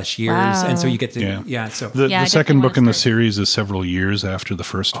 20 plus years. Wow. And so you get to, so the second book in the series is several years after the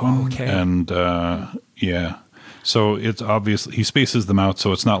first one. Okay. And so it's obviously, he spaces them out,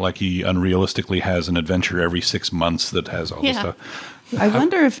 so it's not like he unrealistically has an adventure every 6 months that has all this stuff. I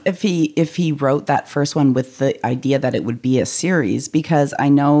wonder if he wrote that first one with the idea that it would be a series, because I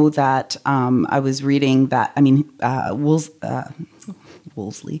know that I was reading that. I mean,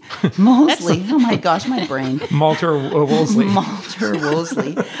 Molesley. Oh my gosh, my brain. Malter Wolseley. Malter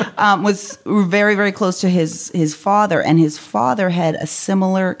Wolseley was very, very close to his father, and his father had a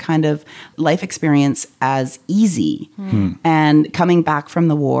similar kind of life experience as Easy, and coming back from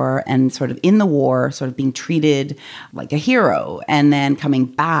the war and sort of in the war, sort of being treated like a hero, and then coming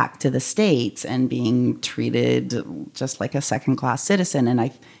back to the States and being treated just like a second-class citizen. And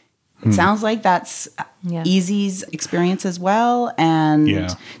it sounds like that's Easy's experience as well,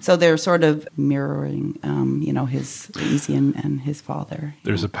 and so they're sort of mirroring, his Easy and his father.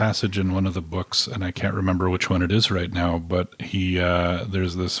 There's a passage in one of the books, and I can't remember which one it is right now, but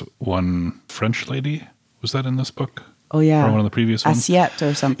there's this one French lady. Was that in this book? Oh yeah, or one of the previous ones? Assiette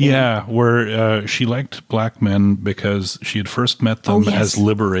or something. Yeah, where she liked black men because she had first met them as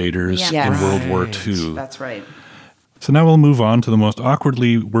liberators in World War II. That's right. So now we'll move on to the most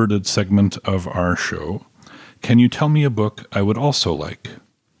awkwardly worded segment of our show. Can you tell me a book I would also like?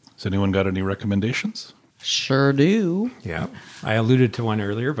 Has anyone got any recommendations? Sure do. Yeah. I alluded to one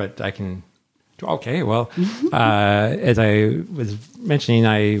earlier, but I can... Okay, well, as I was mentioning,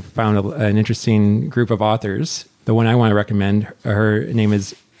 I found an interesting group of authors. The one I want to recommend, her name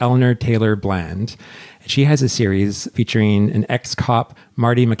is Eleanor Taylor Bland. She has a series featuring an ex-cop,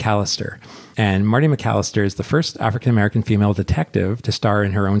 Marty McAllister. And Marty McAllister is the first African-American female detective to star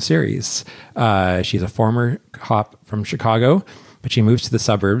in her own series. She's a former cop from Chicago, but she moves to the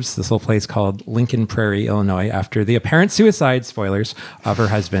suburbs, this little place called Lincoln Prairie, Illinois, after the apparent suicide, spoilers, of her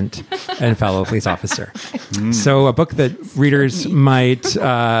husband and fellow police officer. So a book that readers might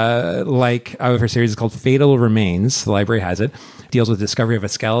like out of her series is called Fatal Remains. The library has it. Deals with the discovery of a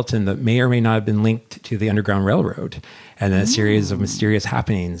skeleton that may or may not have been linked to the Underground Railroad. And then a series of mysterious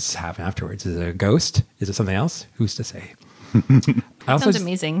happenings happen afterwards. Is it a ghost? Is it something else? Who's to say? Sounds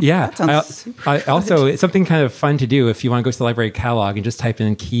amazing. Yeah. That sounds I also, it's something kind of fun to do if you want to go to the library catalog and just type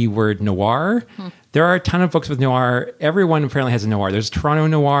in keyword noir. There are a ton of books with noir. Everyone apparently has a noir. There's Toronto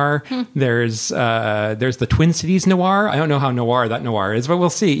noir. There's the Twin Cities noir. I don't know how noir that noir is, but we'll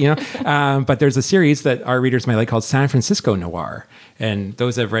see. But there's a series that our readers might like called San Francisco Noir. And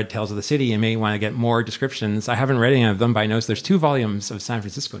those that have read Tales of the City and may want to get more descriptions. I haven't read any of them, but I noticed there's 2 volumes of San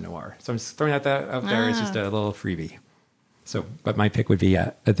Francisco Noir. So I'm just throwing that out there as just a little freebie. So, but my pick would be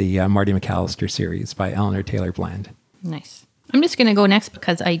the Marty McAllister series by Eleanor Taylor Bland. Nice. I'm just going to go next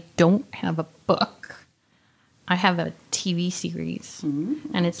because I don't have a book. I have a TV series,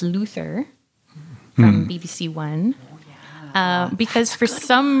 and it's Luther from BBC One. Because for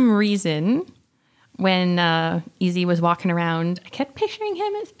some reason, when Easy was walking around, I kept picturing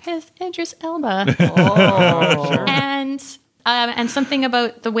him as Idris Elba. And something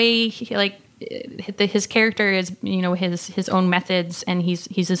about the way his character is, his own methods, and he's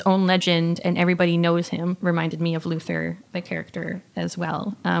his own legend, and everybody knows him. Reminded me of Luther, the character, as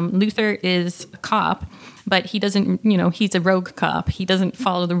well. Luther is a cop, but he doesn't, he's a rogue cop. He doesn't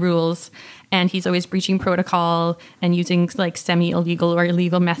follow the rules, and he's always breaching protocol and using like semi-illegal or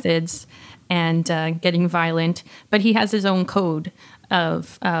illegal methods and getting violent. But he has his own code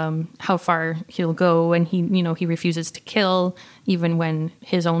of how far he'll go, and he refuses to kill even when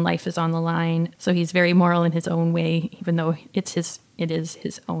his own life is on the line. So he's very moral in his own way, even though it is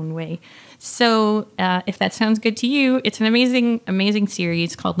his own way. So if that sounds good to you, it's an amazing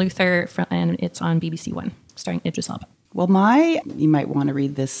series called Luther, and it's on BBC One, starring Idris Elba. Well, you might want to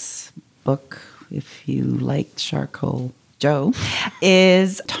read this book if you liked Charcoal Joe,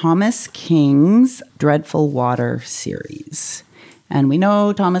 is Thomas King's Dreadful Water series. And we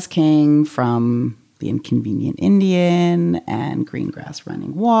know Thomas King from The Inconvenient Indian and Greengrass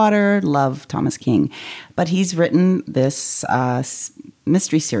Running Water. Love Thomas King. But he's written this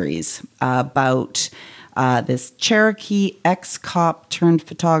mystery series about this Cherokee ex-cop turned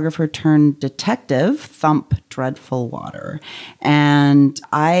photographer turned detective, Thump Dreadful-Water. And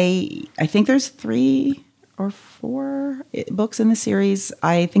I think there's 3 or 4 books in the series.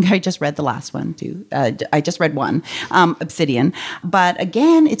 I think I just read the last one too. I just read one, Obsidian. But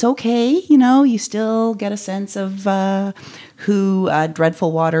again, it's okay. You still get a sense of who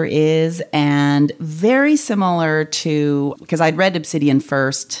Dreadful Water is, and very similar to, because I'd read Obsidian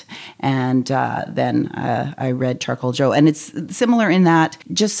first, and then I read Charcoal Joe, and it's similar in that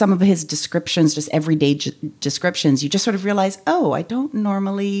just some of his descriptions, just everyday descriptions, you just sort of realize, oh, I don't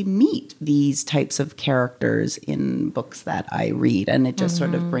normally meet these types of characters in books that I read, and it just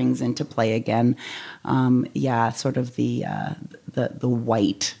sort of brings into play again, sort of the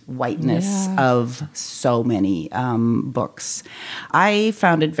whiteness of so many books. I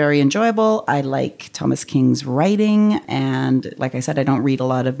found it very enjoyable. I like Thomas King's writing, and like I said, I don't read a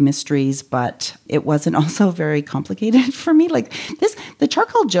lot of mysteries, but it wasn't also very complicated for me. Like the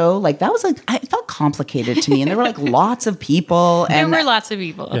Charcoal Joe, like that was it felt complicated to me, and there were like lots of people. There were lots of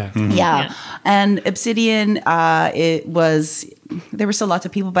people. Yeah. And Obsidian, there were still lots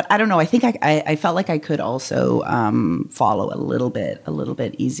of people, but I don't know. I think I felt like I could also follow a little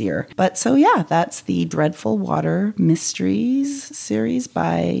bit easier. But so yeah, that's the Dreadful Water Mysteries series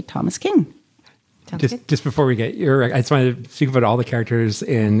by Thomas King. Just before we get I just wanted to speak about all the characters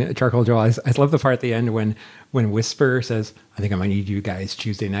in Charcoal Joe. I love the part at the end when Whisper says, "I think I might need you guys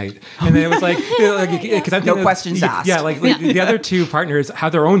Tuesday night," and then it was like, because I'm no questions asked. Yeah, the other 2 partners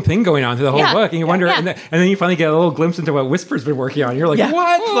have their own thing going on through the whole book, and you wonder, and then you finally get a little glimpse into what Whisper's been working on. You're like,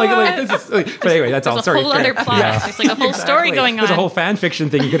 what? Like this is. But anyway, that's all. Sorry. There's a whole other plot. Yeah. There's like a whole story going on. There's a whole fan fiction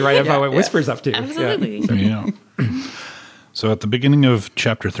thing you could write about what Whisper's up to. Absolutely. Yeah. So at the beginning of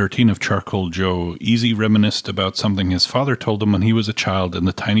chapter 13 of Charcoal Joe, Easy reminisced about something his father told him when he was a child in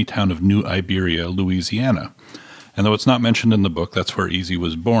the tiny town of New Iberia, Louisiana. And though it's not mentioned in the book, that's where Easy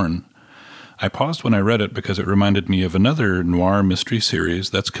was born. I paused when I read it because it reminded me of another noir mystery series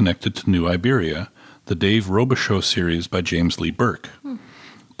that's connected to New Iberia, the Dave Robichaux series by James Lee Burke.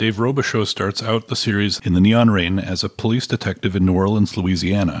 Dave Robichaux starts out the series in the Neon Rain as a police detective in New Orleans,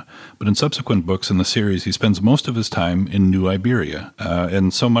 Louisiana, but in subsequent books in the series, he spends most of his time in New Iberia,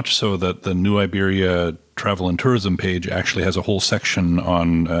 and so much so that the New Iberia travel and tourism page actually has a whole section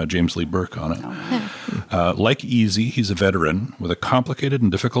on James Lee Burke on it. Like Easy, he's a veteran with a complicated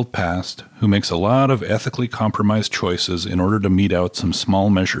and difficult past who makes a lot of ethically compromised choices in order to mete out some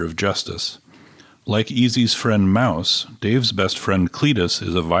small measure of justice. Like Easy's friend Mouse, Dave's best friend Cletus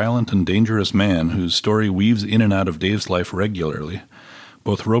is a violent and dangerous man whose story weaves in and out of Dave's life regularly.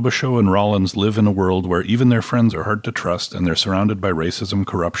 Both Robichaux and Rollins live in a world where even their friends are hard to trust and they're surrounded by racism,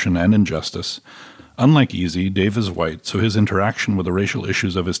 corruption, and injustice. Unlike Easy, Dave is white, so his interaction with the racial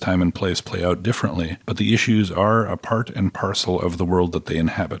issues of his time and place play out differently, but the issues are a part and parcel of the world that they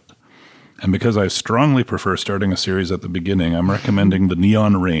inhabit. And because I strongly prefer starting a series at the beginning, I'm recommending The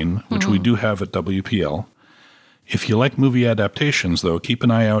Neon Rain, which we do have at WPL. If you like movie adaptations, though, keep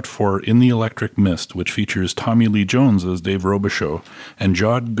an eye out for In the Electric Mist, which features Tommy Lee Jones as Dave Robichaux and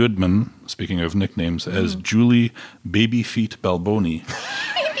John Goodman, speaking of nicknames, as Julie Babyfeet Balboni.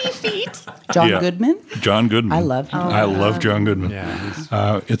 John Goodman? John Goodman. I love him. I love John Goodman.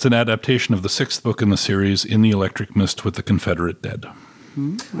 Yeah. It's an adaptation of the 6th book in the series, In the Electric Mist with the Confederate Dead.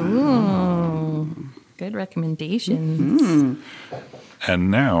 Ooh, good recommendations. And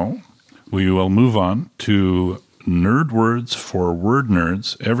now we will move on to Nerd Words for Word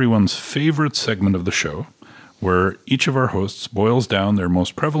Nerds, everyone's favorite segment of the show, where each of our hosts boils down their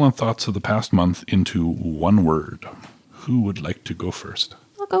most prevalent thoughts of the past month into one word. Who would like to go first?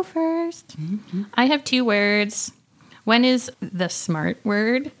 I'll go first. I have 2 words. One is the smart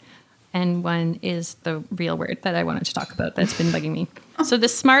word, and one is the real word that I wanted to talk about that's been bugging me. So the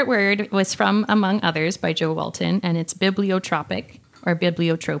smart word was from Among Others by Joe Walton, and it's bibliotropic or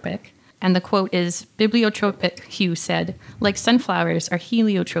bibliotropic. And the quote is, "Bibliotropic, Hugh said, like sunflowers are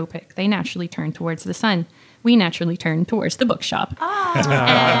heliotropic. They naturally turn towards the sun. We naturally turn towards the bookshop." Or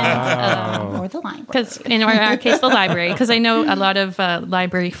the library. Because in our case, the library, because I know a lot of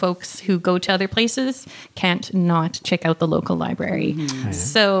library folks who go to other places can't not check out the local library.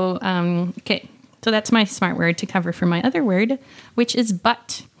 So, okay. So that's my smart word to cover for my other word, which is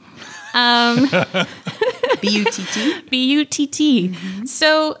butt. B-U-T-T? B-U-T-T.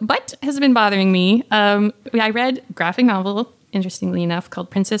 So butt has been bothering me. I read a graphic novel, interestingly enough, called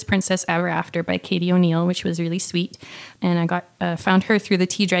Princess Ever After by Katie O'Neill, which was really sweet. And I found her through the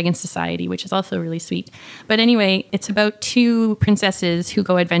Tea Dragon Society, which is also really sweet. But anyway, it's about 2 princesses who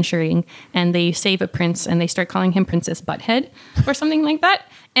go adventuring and they save a prince and they start calling him Princess Butthead or something like that.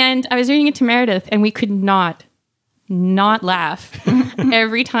 And I was reading it to Meredith and we could not laugh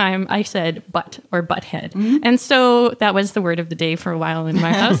every time I said butt or butthead. And so that was the word of the day for a while in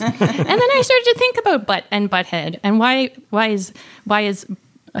my house. And then I started to think about butt and butthead and why is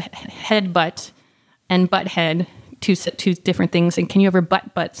head butt and butthead two different things, and can you ever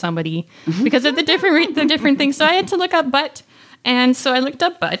butt somebody because of the different things. So I had to look up butt, and so I looked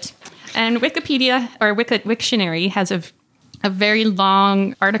up butt, and Wikipedia or Wiktionary has a very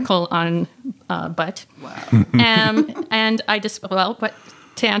long article on butt. Wow. And I just, but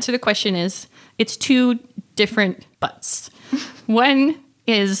to answer the question is, it's 2 different butts. One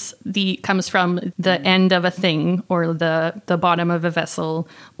comes from the end of a thing or the bottom of a vessel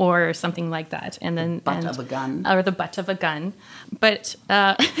or something like that. And then Butt of a gun. Or the butt of a gun. But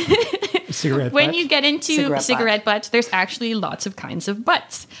Cigarette when butt. you get into cigarette butt, there's actually lots of kinds of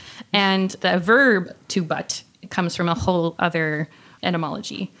butts. And the verb to butt comes from a whole other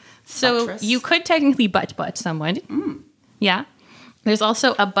etymology. So Buttress. you could technically butt someone. Yeah. There's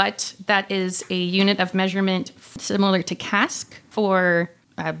also a butt that is a unit of measurement similar to cask for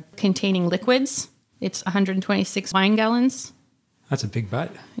containing liquids. It's 126 wine gallons. That's a big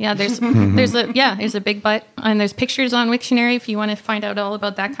butt. Yeah, there's a big butt, and there's pictures on Wiktionary if you want to find out all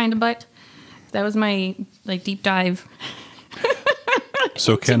about that kind of butt. That was my deep dive.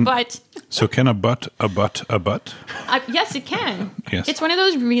 So can butt. So can a butt? Yes, it can. Yes. It's one of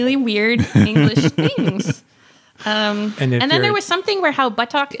those really weird English things. And then there was something where how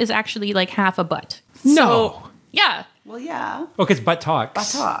buttock is actually like half a butt. No. So, yeah. Well, yeah. Oh, because butt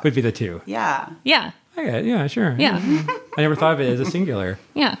talks Buttock. would be the 2. Yeah. Yeah. Okay, yeah, sure. Yeah. I never thought of it as a singular.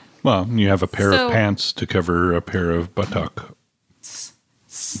 Yeah. Well, you have a pair So- of pants to cover a pair of buttock.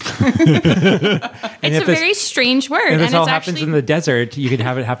 It's a this- very strange word. And And this it's all happens actually, in the desert. You could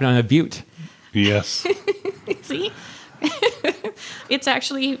have it happen on a butte. Yes. see? It's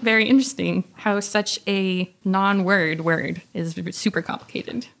actually very interesting how such a non-word word is super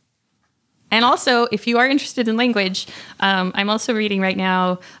complicated. And also, if you are interested in language, I'm also reading right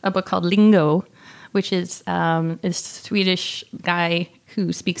now a book called Lingo, which is a Swedish guy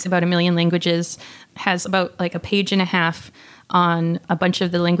who speaks about 1 million languages, has about like a page and a half on a bunch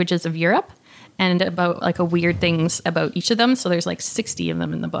of the languages of Europe and about like a weird things about each of them. So there's like 60 of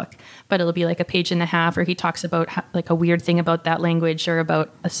them in the book, but it'll be like a page and a half where he talks about like a weird thing about that language or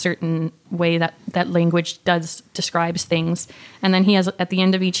about a certain way that language describes things. And then he has, at the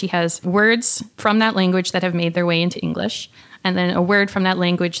end of each, he has words from that language that have made their way into English. And then a word from that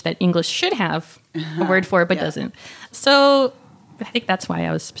language that English should have a word for, but doesn't. So I think that's why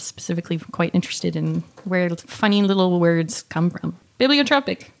I was specifically quite interested in where funny little words come from.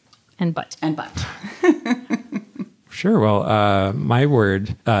 Bibliotropic and butt. And butt. Sure. Well, my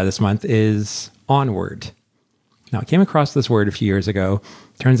word this month is onward. Now, I came across this word a few years ago.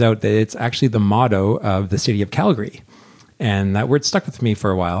 Turns out that it's actually the motto of the city of Calgary. And that word stuck with me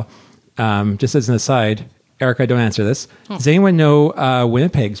for a while. Just as an aside, Erica, don't answer this. Does anyone know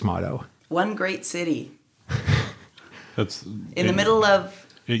Winnipeg's motto? One great city. That's in the middle of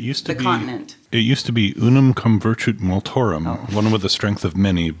it used to the be continent. It used to be unum cum virtute multorum, one with the strength of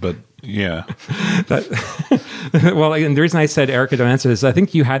many, but yeah. Well, and the reason I said Erica don't answer this, I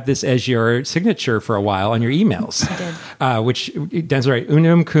think you had this as your signature for a while on your emails. I did. Which, that's right,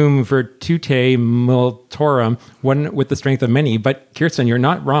 unum cum virtute multorum, one with the strength of many. But Kirsten, you're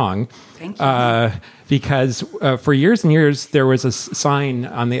not wrong. Thank you. Because for years and years, there was a sign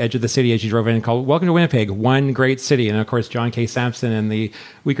on the edge of the city as you drove in called "Welcome to Winnipeg, one great city." And of course, John K. Sampson and the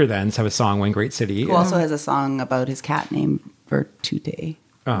Weaker Thans have a song, "One Great City." Who also has a song about his cat named Virtute.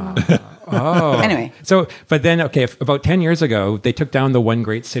 Oh. Anyway. So, but then, okay, about 10 years ago, they took down the One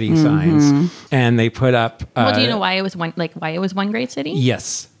Great City signs and they put up... Well, do you know why it was one great city?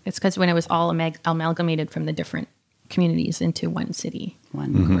 Yes. It's because when it was all amalgamated from the different communities into one city.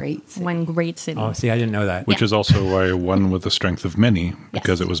 One great city. One great city. Oh, see, I didn't know that. Which is also why one with the strength of many,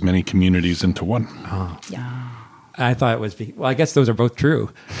 because it was many communities into one. Yeah. I thought it was... Well, I guess those are both true.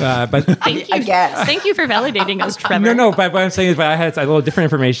 But Thank you. I guess. Thank you for validating us, Trevor. No, but what I'm saying is, but I had a little different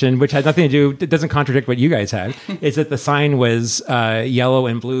information, which had nothing to do, it doesn't contradict what you guys had, is that the sign was yellow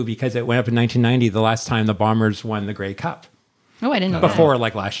and blue because it went up in 1990, the last time the Bombers won the Grey Cup. Oh, I didn't know Before,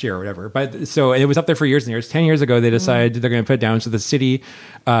 like last year or whatever. But so it was up there for years and years. 10 years ago, they decided they're going to put it down. So the city,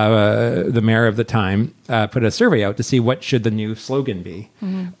 the mayor of the time, put a survey out to see what should the new slogan be.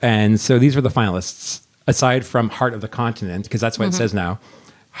 And so these were the finalists. Aside from Heart of the Continent, because that's what it says now,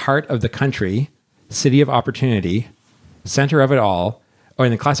 Heart of the Country, City of Opportunity, Center of It All, or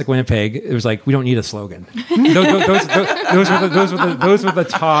in the classic Winnipeg, it was like, we don't need a slogan. those were the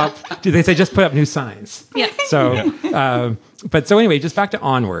top. They say just put up new signs. Yeah. So, but so anyway, just back to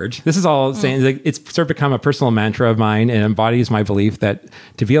Onward. This is all saying that it's sort of become a personal mantra of mine and embodies my belief that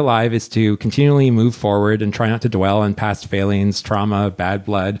to be alive is to continually move forward and try not to dwell on past failings, trauma, bad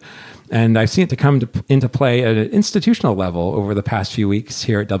blood. And I've seen it to come into play at an institutional level over the past few weeks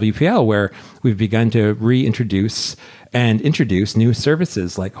here at WPL, where we've begun to reintroduce and introduce new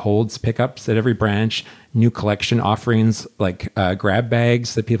services like holds, pickups at every branch, new collection offerings like grab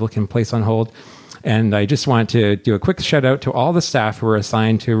bags that people can place on hold. And I just want to do a quick shout out to all the staff who were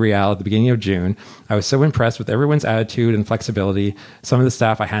assigned to Riel at the beginning of June. I was so impressed with everyone's attitude and flexibility. Some of the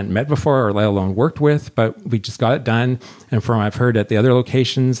staff I hadn't met before or let alone worked with, but we just got it done. And from what I've heard at the other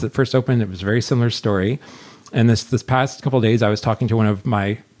locations that first opened, it was a very similar story. And this past couple of days, I was talking to one of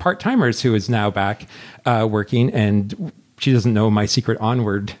my part-timers who is now back working, and she doesn't know my secret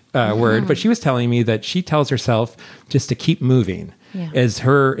Onward word, but she was telling me that she tells herself just to keep moving. Is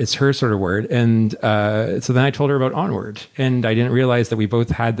her sort of word. And so then I told her about Onward, and I didn't realize that we both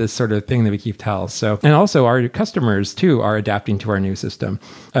had this sort of thing that we keep tell. So, and also our customers too are adapting to our new system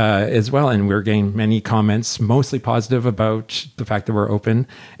as well. And we're getting many comments, mostly positive, about the fact that we're open.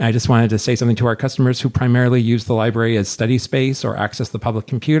 And I just wanted to say something to our customers who primarily use the library as study space or access the public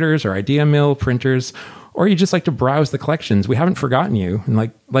computers or idea mill, printers, or you just like to browse the collections. We haven't forgotten you. And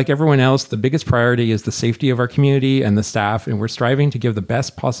like everyone else, the biggest priority is the safety of our community and the staff, and we're striving to give the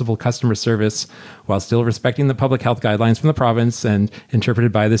best possible customer service while still respecting the public health guidelines from the province and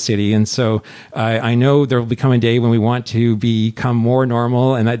interpreted by the city. And so I know there will become a day when we want to become more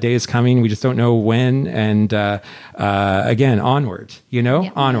normal, and that day is coming. We just don't know when. And again, onward,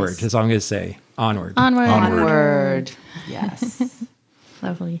 onward is all I'm going to say. Onward. Onward. Yes.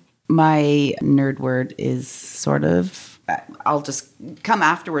 Lovely. My nerd word is sort of, I'll just come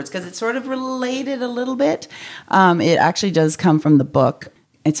afterwards because it's sort of related a little bit. It actually does come from the book.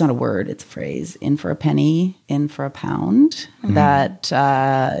 It's not a word, it's a phrase. In for a penny, in for a pound. That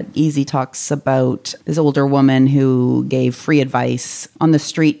Easy talks about this older woman who gave free advice on the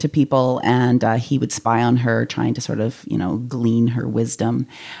street to people, and he would spy on her, trying to sort of, glean her wisdom.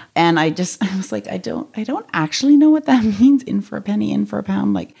 And I was like, I don't actually know what that means. In for a penny, in for a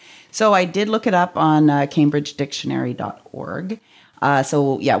pound. So I did look it up on cambridgedictionary.org.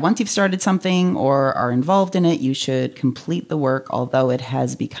 Once you've started something or are involved in it, you should complete the work, although it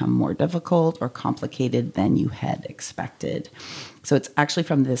has become more difficult or complicated than you had expected. So it's actually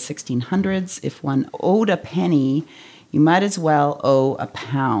from the 1600s. If one owed a penny, you might as well owe a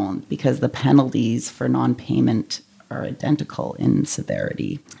pound because the penalties for non-payment are identical in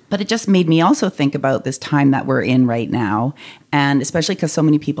severity. But it just made me also think about this time that we're in right now, and especially because so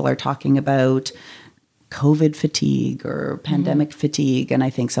many people are talking about COVID fatigue or pandemic fatigue. And I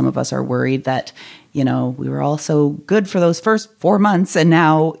think some of us are worried that, we were all so good for those first 4 months, and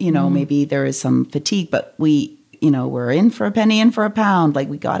now, maybe there is some fatigue, but we we're in for a penny, in for a pound. Like,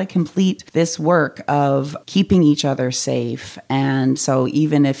 we got to complete this work of keeping each other safe. And so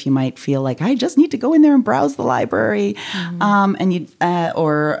even if you might feel like, I just need to go in there and browse the library,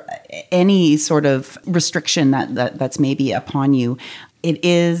 or any sort of restriction that's maybe upon you, it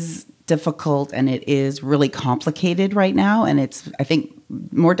is difficult and it is really complicated right now. And it's, I think,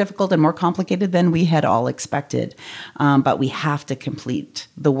 more difficult and more complicated than we had all expected. But we have to complete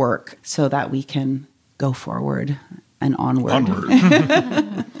the work so that we can go forward and onward.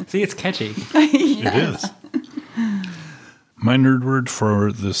 See, it's catchy. It is. My nerd word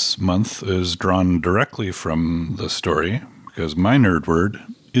for this month is drawn directly from the story, because my nerd word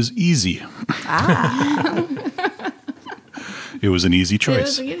is easy. It was an easy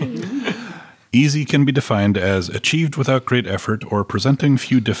choice. Easy can be defined as achieved without great effort or presenting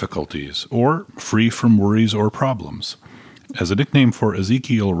few difficulties, or free from worries or problems. As a nickname for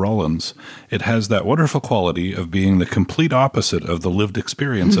Ezekiel Rollins, it has that wonderful quality of being the complete opposite of the lived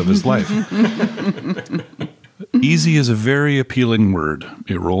experience of his life. Easy is a very appealing word.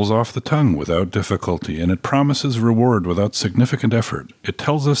 It rolls off the tongue without difficulty, and it promises reward without significant effort. It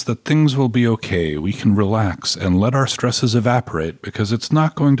tells us that things will be okay, we can relax, and let our stresses evaporate because it's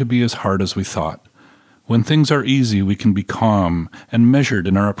not going to be as hard as we thought. When things are easy, we can be calm and measured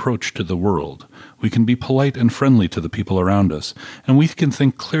in our approach to the world. We can be polite and friendly to the people around us, and we can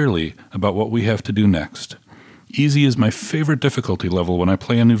think clearly about what we have to do next. Easy is my favorite difficulty level when I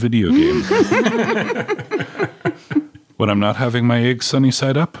play a new video game. When I'm not having my eggs sunny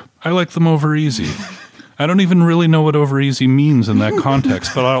side up, I like them over easy. I don't even really know what over easy means in that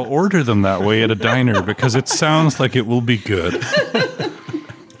context, but I'll order them that way at a diner because it sounds like it will be good.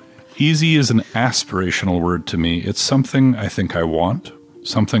 Easy is an aspirational word to me. It's something I think I want,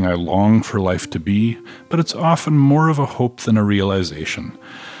 something I long for life to be, but it's often more of a hope than a realization.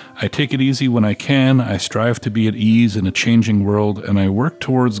 I take it easy when I can, I strive to be at ease in a changing world, and I work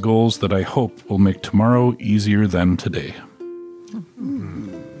towards goals that I hope will make tomorrow easier than today.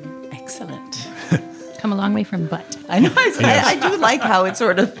 Excellent. Come a long way from butt. I know. I do like how it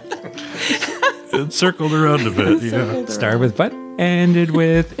sort of... It circled around a bit, yeah. Start with butt, ended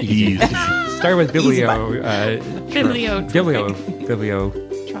with easy. Start with biblio.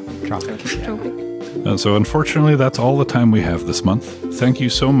 Tropic. So unfortunately, that's all the time we have this month. Thank you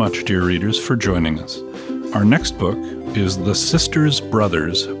so much, dear readers, for joining us. Our next book is The Sisters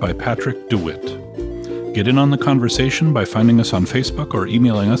Brothers by Patrick DeWitt. Get in on the conversation by finding us on Facebook or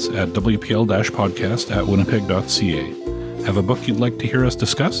emailing us at wpl-podcast@winnipeg.ca. Have a book you'd like to hear us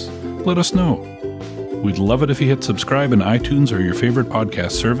discuss? Let us know. We'd love it if you hit subscribe in iTunes or your favorite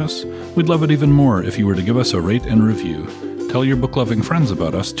podcast service. We'd love it even more if you were to give us a rate and review. Tell your book-loving friends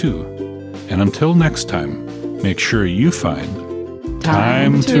about us, too. And until next time, make sure you find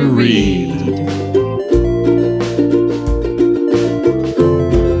time to read.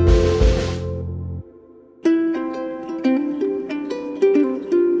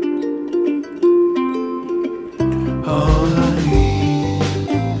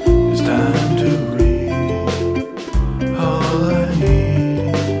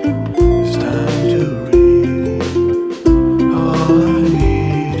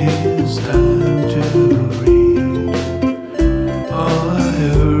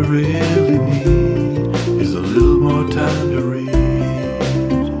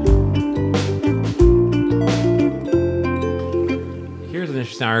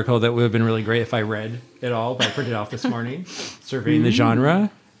 Article that would have been really great if I read it all, but I printed it off this morning. Surveying the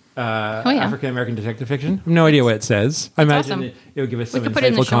genre, African American detective fiction. I have no idea what it says. I imagine awesome. it would give us some put it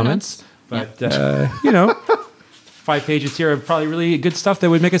in the insightful show comments. notes. But 5 pages here of probably really good stuff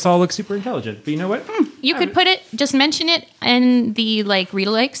that would make us all look super intelligent. But you know what? You could put it, just mention it in the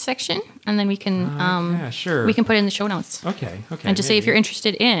read-alikes section, and then we can sure. We can put it in the show notes. Okay. And just say if you're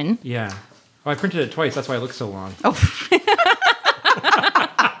interested in. Yeah. Oh, I printed it twice. That's why it looks so long. Oh.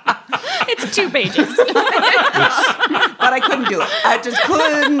 It's 2 pages. But I couldn't do it. I just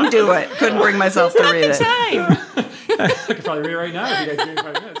couldn't do it. Couldn't bring myself to read it. Time. I could probably read it right now if you guys give me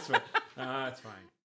 5 minutes. But it's fine.